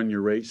want to run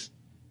your race,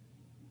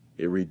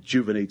 it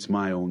rejuvenates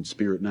my own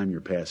spirit, and I'm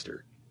your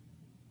pastor.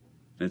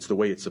 And it's the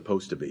way it's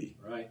supposed to be.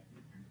 Right.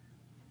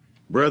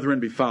 Brethren,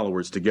 be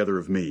followers together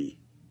of me.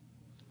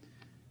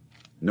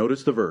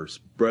 Notice the verse.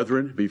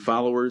 Brethren, be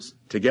followers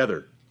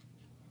together.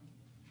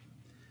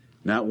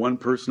 Not one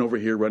person over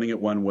here running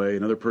it one way,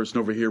 another person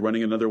over here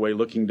running another way,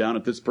 looking down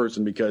at this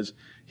person because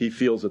he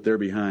feels that they're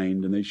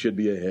behind and they should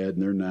be ahead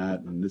and they're not.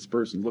 And this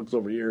person looks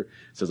over here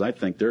and says, I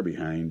think they're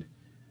behind.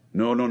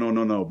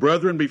 No.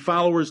 Brethren, be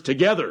followers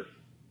together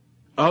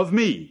of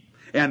me,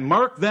 and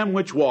mark them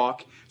which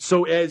walk,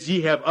 so as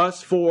ye have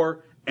us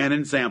for an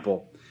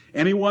example.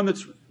 Anyone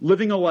that's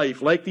living a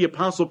life like the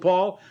Apostle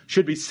Paul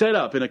should be set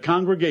up in a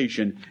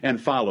congregation and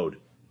followed.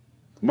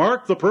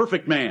 Mark the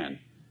perfect man.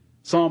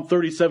 Psalm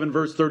 37,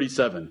 verse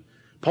 37.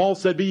 Paul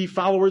said, be ye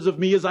followers of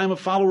me as I am a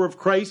follower of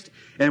Christ,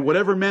 and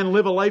whatever men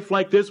live a life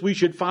like this, we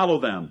should follow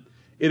them.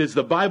 It is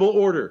the Bible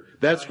order.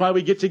 That's why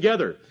we get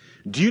together.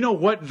 Do you know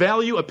what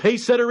value a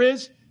pace setter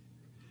is?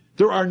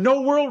 There are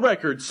no world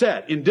records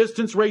set in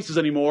distance races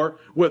anymore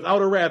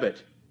without a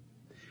rabbit.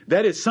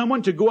 That is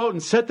someone to go out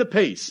and set the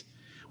pace.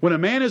 When a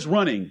man is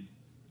running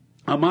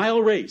a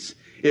mile race,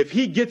 if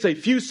he gets a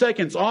few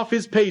seconds off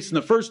his pace in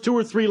the first 2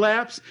 or 3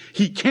 laps,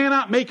 he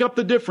cannot make up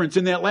the difference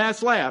in that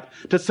last lap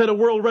to set a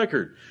world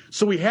record.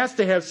 So he has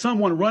to have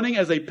someone running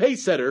as a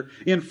pace setter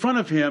in front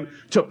of him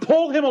to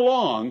pull him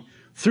along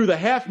through the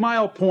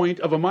half-mile point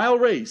of a mile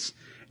race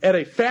at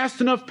a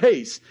fast enough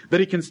pace that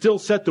he can still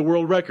set the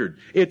world record.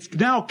 It's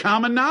now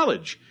common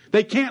knowledge.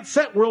 They can't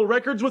set world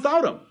records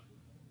without him.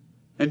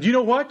 And do you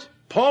know what?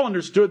 Paul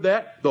understood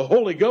that. The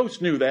Holy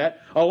Ghost knew that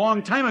a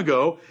long time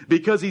ago,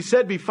 because he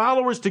said, be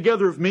followers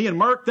together of me and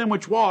mark them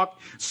which walk,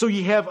 so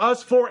ye have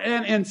us for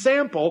an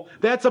ensample.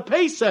 That's a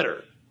pace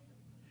setter.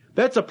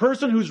 That's a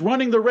person who's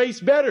running the race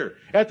better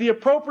at the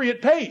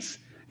appropriate pace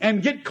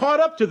and get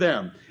caught up to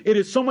them. It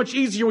is so much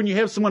easier when you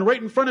have someone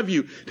right in front of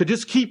you to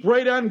just keep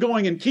right on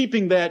going and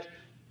keeping that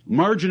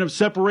margin of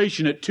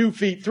separation at 2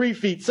 feet, 3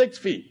 feet, 6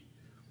 feet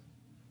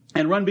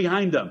and run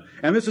behind them.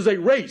 And this is a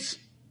race.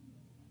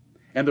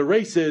 And the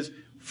race is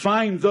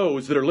find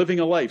those that are living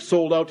a life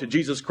sold out to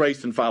Jesus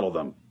Christ and follow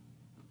them.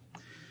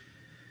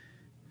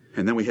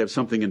 And then we have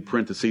something in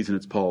parentheses, and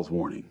it's Paul's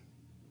warning.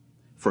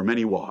 For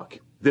many walk.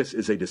 This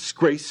is a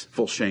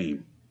disgraceful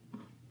shame.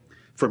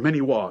 For many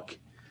walk,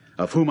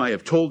 of whom I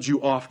have told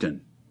you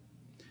often.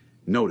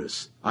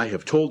 Notice, I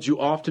have told you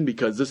often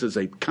because this is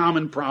a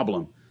common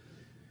problem.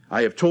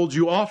 I have told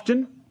you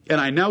often,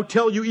 and I now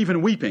tell you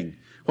even weeping.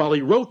 While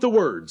he wrote the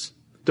words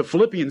to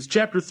Philippians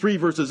chapter 3,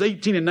 verses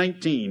 18 and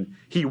 19,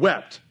 he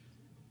wept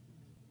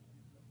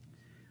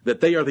that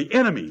they are the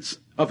enemies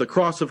of the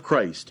cross of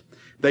Christ.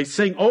 They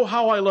sing, oh,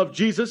 how I love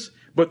Jesus,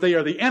 but they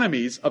are the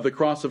enemies of the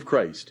cross of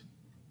Christ.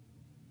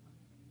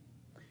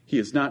 He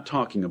is not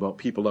talking about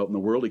people out in the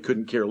world. He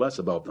couldn't care less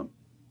about them.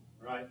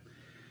 Right.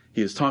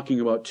 He is talking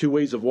about 2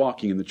 ways of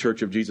walking in the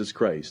church of Jesus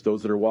Christ.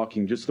 Those that are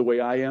walking just the way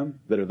I am,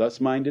 that are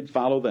thus minded,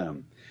 follow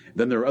them.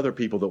 Then there are other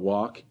people that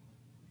walk.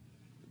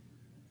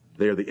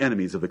 They are the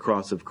enemies of the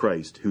cross of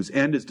Christ, whose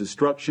end is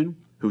destruction,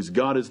 whose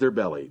God is their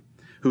belly.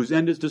 Whose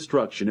end is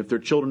destruction. If they're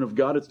children of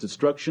God, it's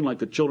destruction like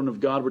the children of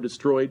God were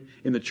destroyed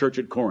in the church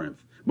at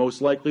Corinth. Most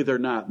likely they're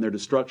not, and their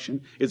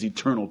destruction is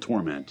eternal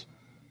torment.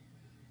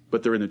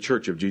 But they're in the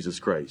church of Jesus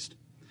Christ,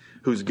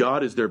 whose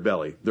God is their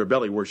belly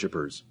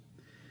worshipers.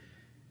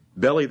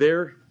 Belly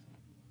there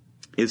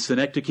is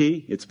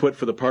synecdoche. It's put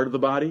for the part of the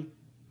body.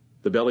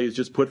 The belly is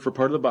just put for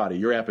part of the body,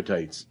 your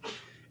appetites.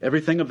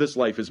 Everything of this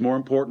life is more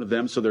important to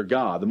them, so they're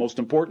God. The most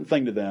important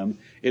thing to them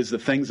is the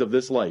things of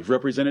this life,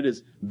 represented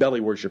as belly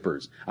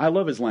worshipers. I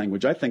love his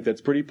language. I think that's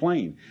pretty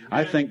plain.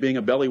 I think being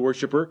a belly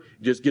worshiper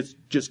just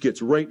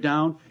gets right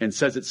down and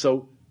says it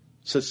so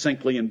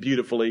succinctly and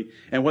beautifully.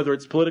 And whether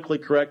it's politically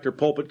correct or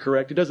pulpit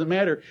correct, it doesn't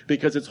matter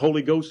because it's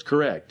Holy Ghost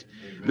correct.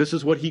 Amen. This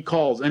is what he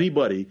calls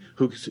anybody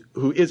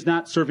who is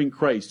not serving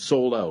Christ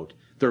sold out.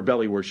 They're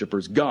belly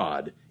worshipers.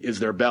 God is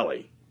their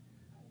belly.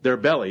 Their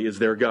belly is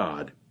their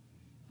God.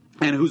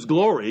 And whose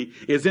glory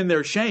is in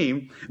their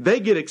shame. They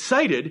get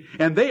excited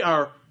and they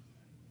are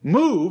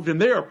moved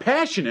and they are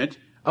passionate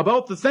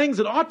about the things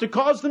that ought to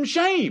cause them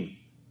shame.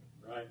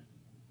 Right.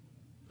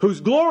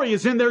 Whose glory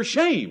is in their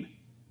shame.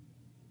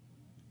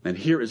 And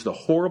here is the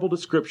horrible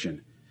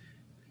description.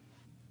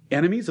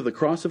 Enemies of the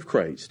cross of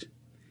Christ.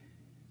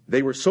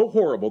 They were so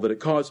horrible that it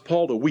caused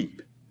Paul to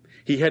weep.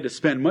 He had to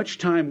spend much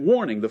time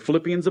warning the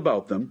Philippians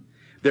about them.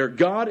 Their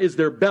God is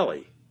their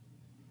belly,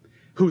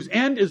 whose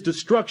end is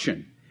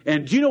destruction.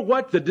 And do you know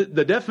what the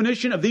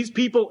definition of these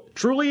people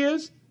truly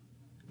is?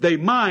 They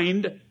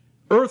mind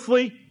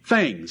earthly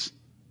things.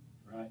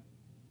 Right.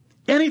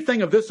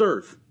 Anything of this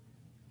earth.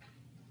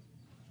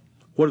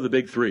 What are the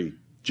big three?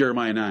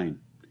 Jeremiah 9.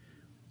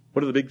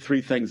 What are the big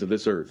three things of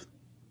this earth?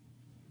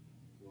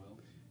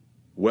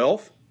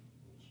 Wealth,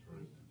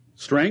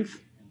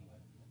 strength,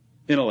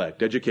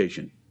 intellect,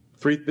 education.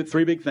 Three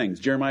big things.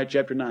 Jeremiah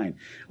chapter 9.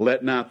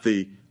 Let not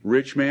the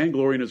rich man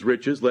glory in his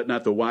riches. Let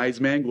not the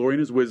wise man glory in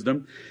his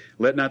wisdom.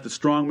 Let not the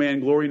strong man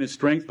glory in his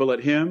strength, but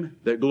let him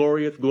that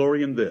glorieth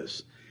glory in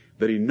this,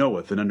 that he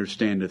knoweth and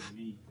understandeth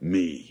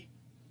me.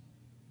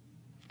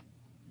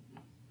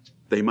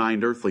 They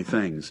mind earthly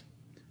things.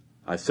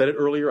 I said it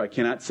earlier, I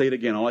cannot say it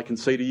again. All I can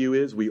say to you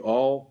is we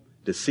all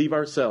deceive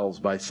ourselves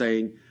by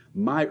saying,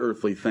 my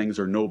earthly things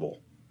are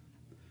noble.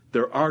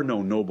 There are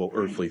no noble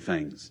earthly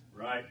things.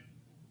 Right.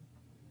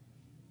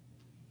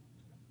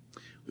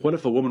 What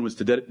if a woman was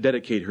to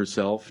dedicate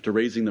herself to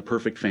raising the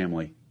perfect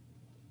family?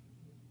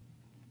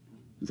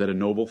 Is that a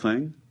noble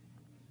thing?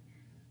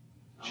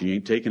 She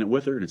ain't taking it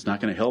with her, and it's not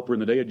going to help her in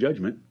the day of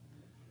judgment.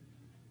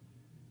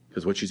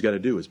 Because what she's got to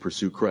do is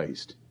pursue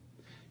Christ.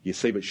 You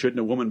say, but shouldn't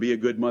a woman be a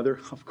good mother?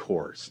 Of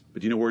course.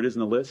 But do you know where it is in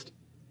the list?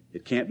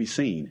 It can't be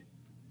seen.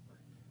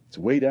 It's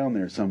way down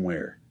there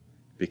somewhere.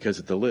 Because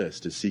at the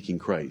list is seeking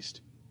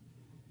Christ.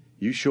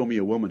 You show me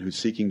a woman who's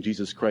seeking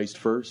Jesus Christ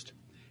first,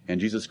 and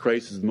Jesus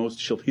Christ is the most,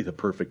 she'll be the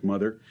perfect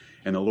mother,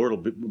 and the Lord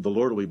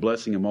will be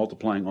blessing and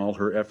multiplying all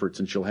her efforts,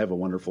 and she'll have a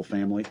wonderful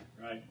family.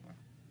 Right.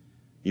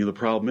 You know, the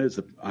problem is,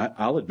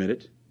 I'll admit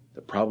it,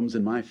 the problems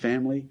in my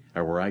family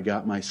are where I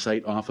got my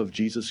sight off of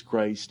Jesus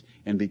Christ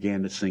and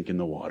began to sink in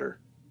the water.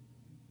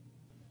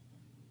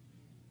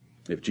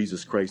 If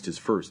Jesus Christ is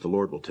first, the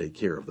Lord will take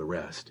care of the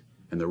rest.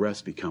 And the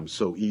rest becomes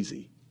so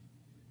easy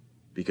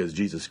because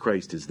Jesus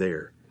Christ is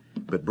there.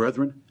 But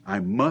brethren, I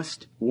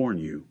must warn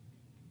you,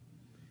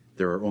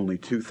 there are only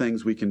two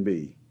things we can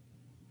be: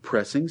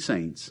 pressing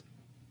saints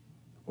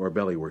or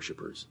belly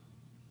worshipers.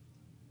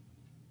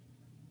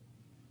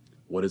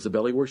 What is a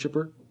belly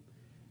worshiper?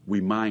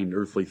 We mind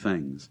earthly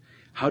things.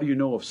 How do you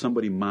know if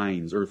somebody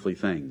minds earthly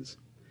things?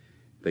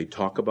 They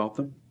talk about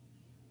them.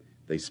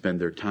 They spend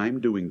their time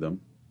doing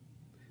them.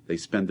 They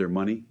spend their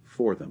money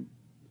for them.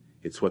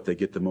 It's what they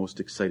get the most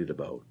excited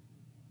about.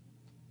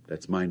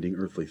 That's minding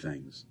earthly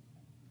things.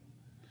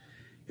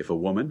 If a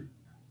woman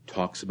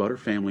talks about her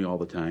family all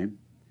the time,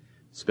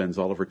 spends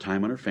all of her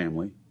time on her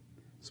family,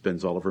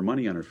 spends all of her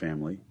money on her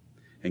family,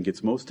 and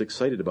gets most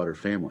excited about her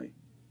family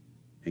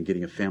and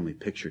getting a family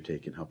picture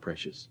taken, how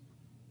precious.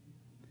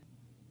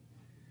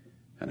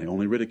 And I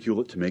only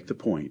ridicule it to make the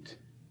point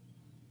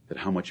that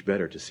how much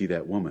better to see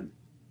that woman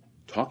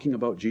talking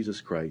about Jesus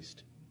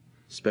Christ,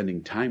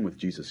 spending time with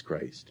Jesus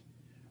Christ,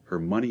 her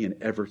money and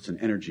efforts and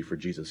energy for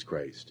Jesus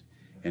Christ,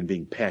 and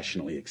being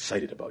passionately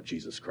excited about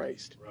Jesus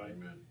Christ. Right.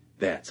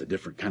 That's a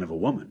different kind of a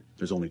woman.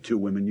 There's only two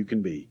women you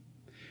can be.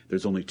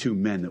 There's only two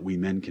men that we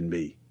men can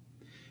be.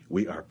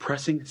 We are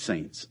pressing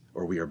saints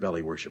or we are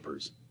belly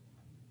worshipers.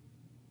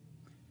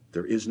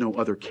 There is no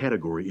other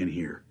category in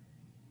here.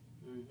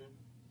 Mm-hmm.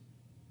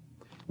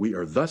 We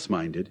are thus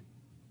minded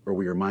or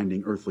we are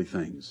minding earthly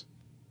things.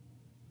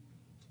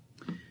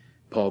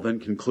 Paul then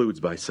concludes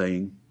by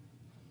saying,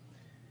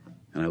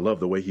 and I love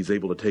the way he's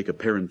able to take a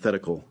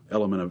parenthetical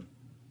element of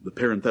the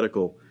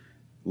parenthetical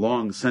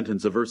long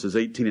sentence of verses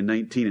 18 and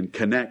 19 and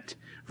connect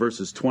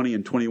verses 20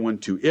 and 21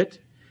 to it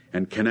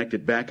and connect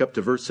it back up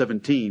to verse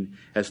 17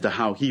 as to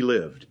how he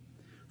lived.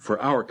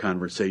 For our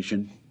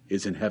conversation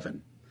is in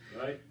heaven.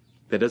 Right.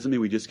 That doesn't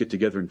mean we just get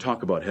together and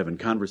talk about heaven.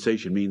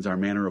 Conversation means our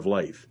manner of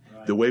life.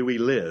 Right. The way we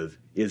live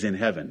is in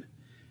heaven.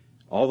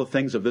 All the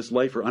things of this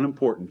life are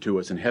unimportant to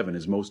us, and heaven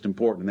is most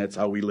important, and that's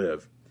how we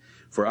live.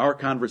 For our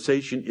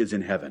conversation is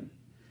in heaven.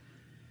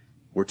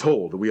 We're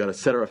told that we ought to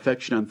set our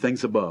affection on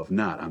things above,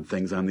 not on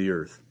things on the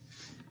earth.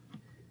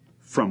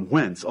 From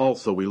whence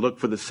also we look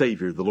for the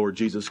Savior, the Lord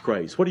Jesus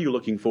Christ. What are you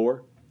looking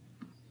for?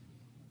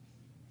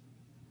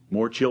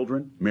 More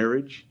children,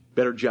 marriage,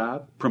 better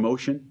job,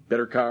 promotion,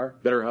 better car,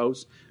 better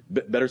house,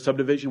 better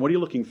subdivision. What are you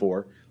looking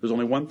for? There's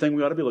only one thing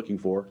we ought to be looking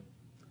for.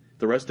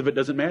 The rest of it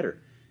doesn't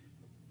matter.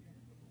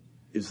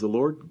 Is the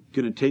Lord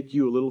going to take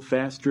you a little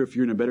faster if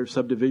you're in a better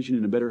subdivision,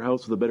 in a better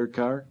house with a better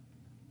car?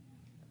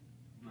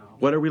 No.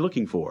 What are we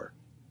looking for?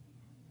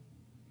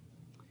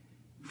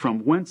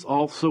 from whence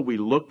also we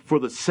look for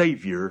the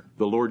Savior,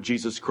 the Lord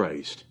Jesus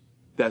Christ.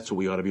 That's what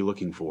we ought to be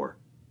looking for.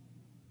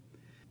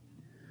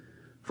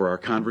 For our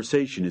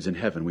conversation is in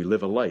heaven. We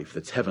live a life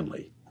that's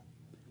heavenly,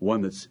 one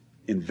that's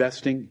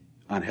investing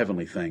on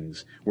heavenly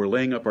things. We're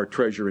laying up our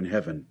treasure in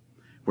heaven,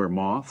 where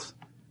moths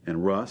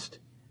and rust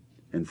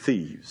and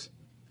thieves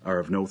are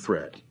of no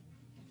threat.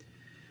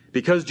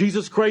 Because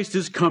Jesus Christ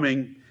is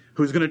coming,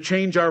 who's going to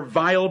change our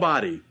vile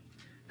body.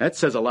 That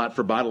says a lot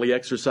for bodily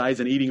exercise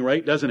and eating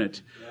right, doesn't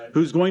it? Right.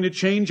 Who's going to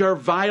change our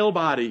vile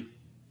body,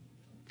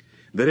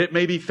 that it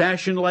may be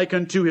fashioned like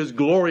unto his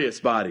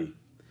glorious body,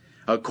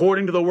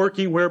 according to the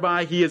working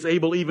whereby he is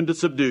able even to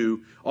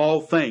subdue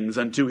all things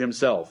unto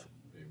himself.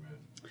 Amen.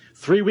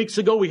 3 weeks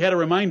ago, we had a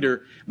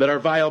reminder that our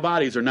vile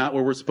bodies are not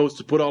where we're supposed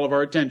to put all of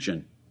our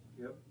attention.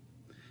 Yep.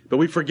 But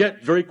we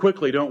forget very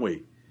quickly, don't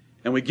we?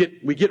 And we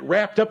get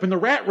wrapped up in the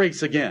rat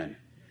race again.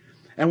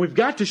 And we've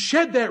got to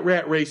shed that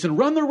rat race and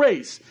run the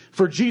race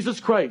for Jesus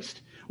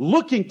Christ,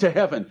 looking to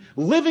heaven,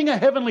 living a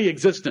heavenly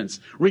existence,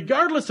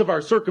 regardless of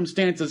our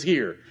circumstances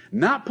here,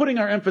 not putting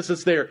our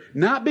emphasis there,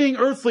 not being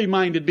earthly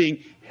minded,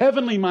 being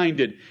heavenly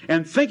minded,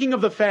 and thinking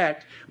of the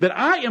fact that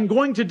I am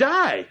going to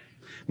die.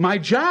 My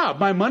job,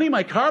 my money,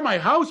 my car, my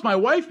house, my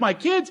wife, my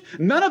kids,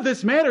 none of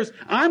this matters.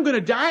 I'm going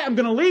to die. I'm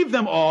going to leave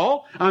them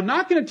all. I'm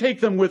not going to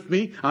take them with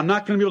me. I'm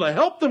not going to be able to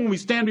help them when we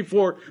stand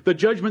before the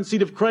judgment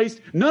seat of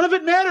Christ. None of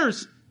it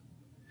matters.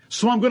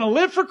 So I'm going to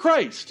live for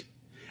Christ.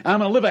 I'm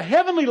going to live a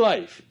heavenly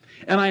life.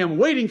 And I am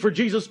waiting for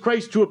Jesus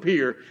Christ to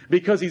appear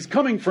because he's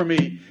coming for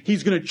me.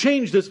 He's going to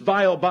change this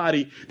vile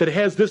body that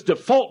has this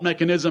default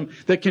mechanism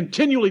that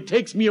continually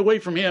takes me away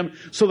from him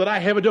so that I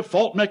have a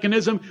default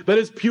mechanism that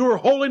is pure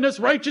holiness,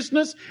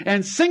 righteousness,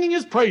 and singing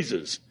his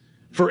praises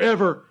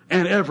forever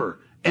and ever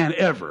and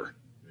ever.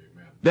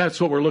 Amen. That's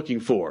what we're looking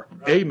for.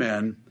 Right.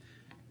 Amen.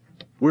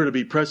 We're to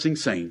be pressing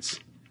saints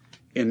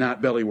and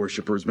not belly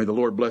worshipers. May the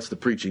Lord bless the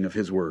preaching of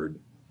his word.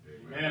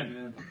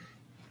 Amen.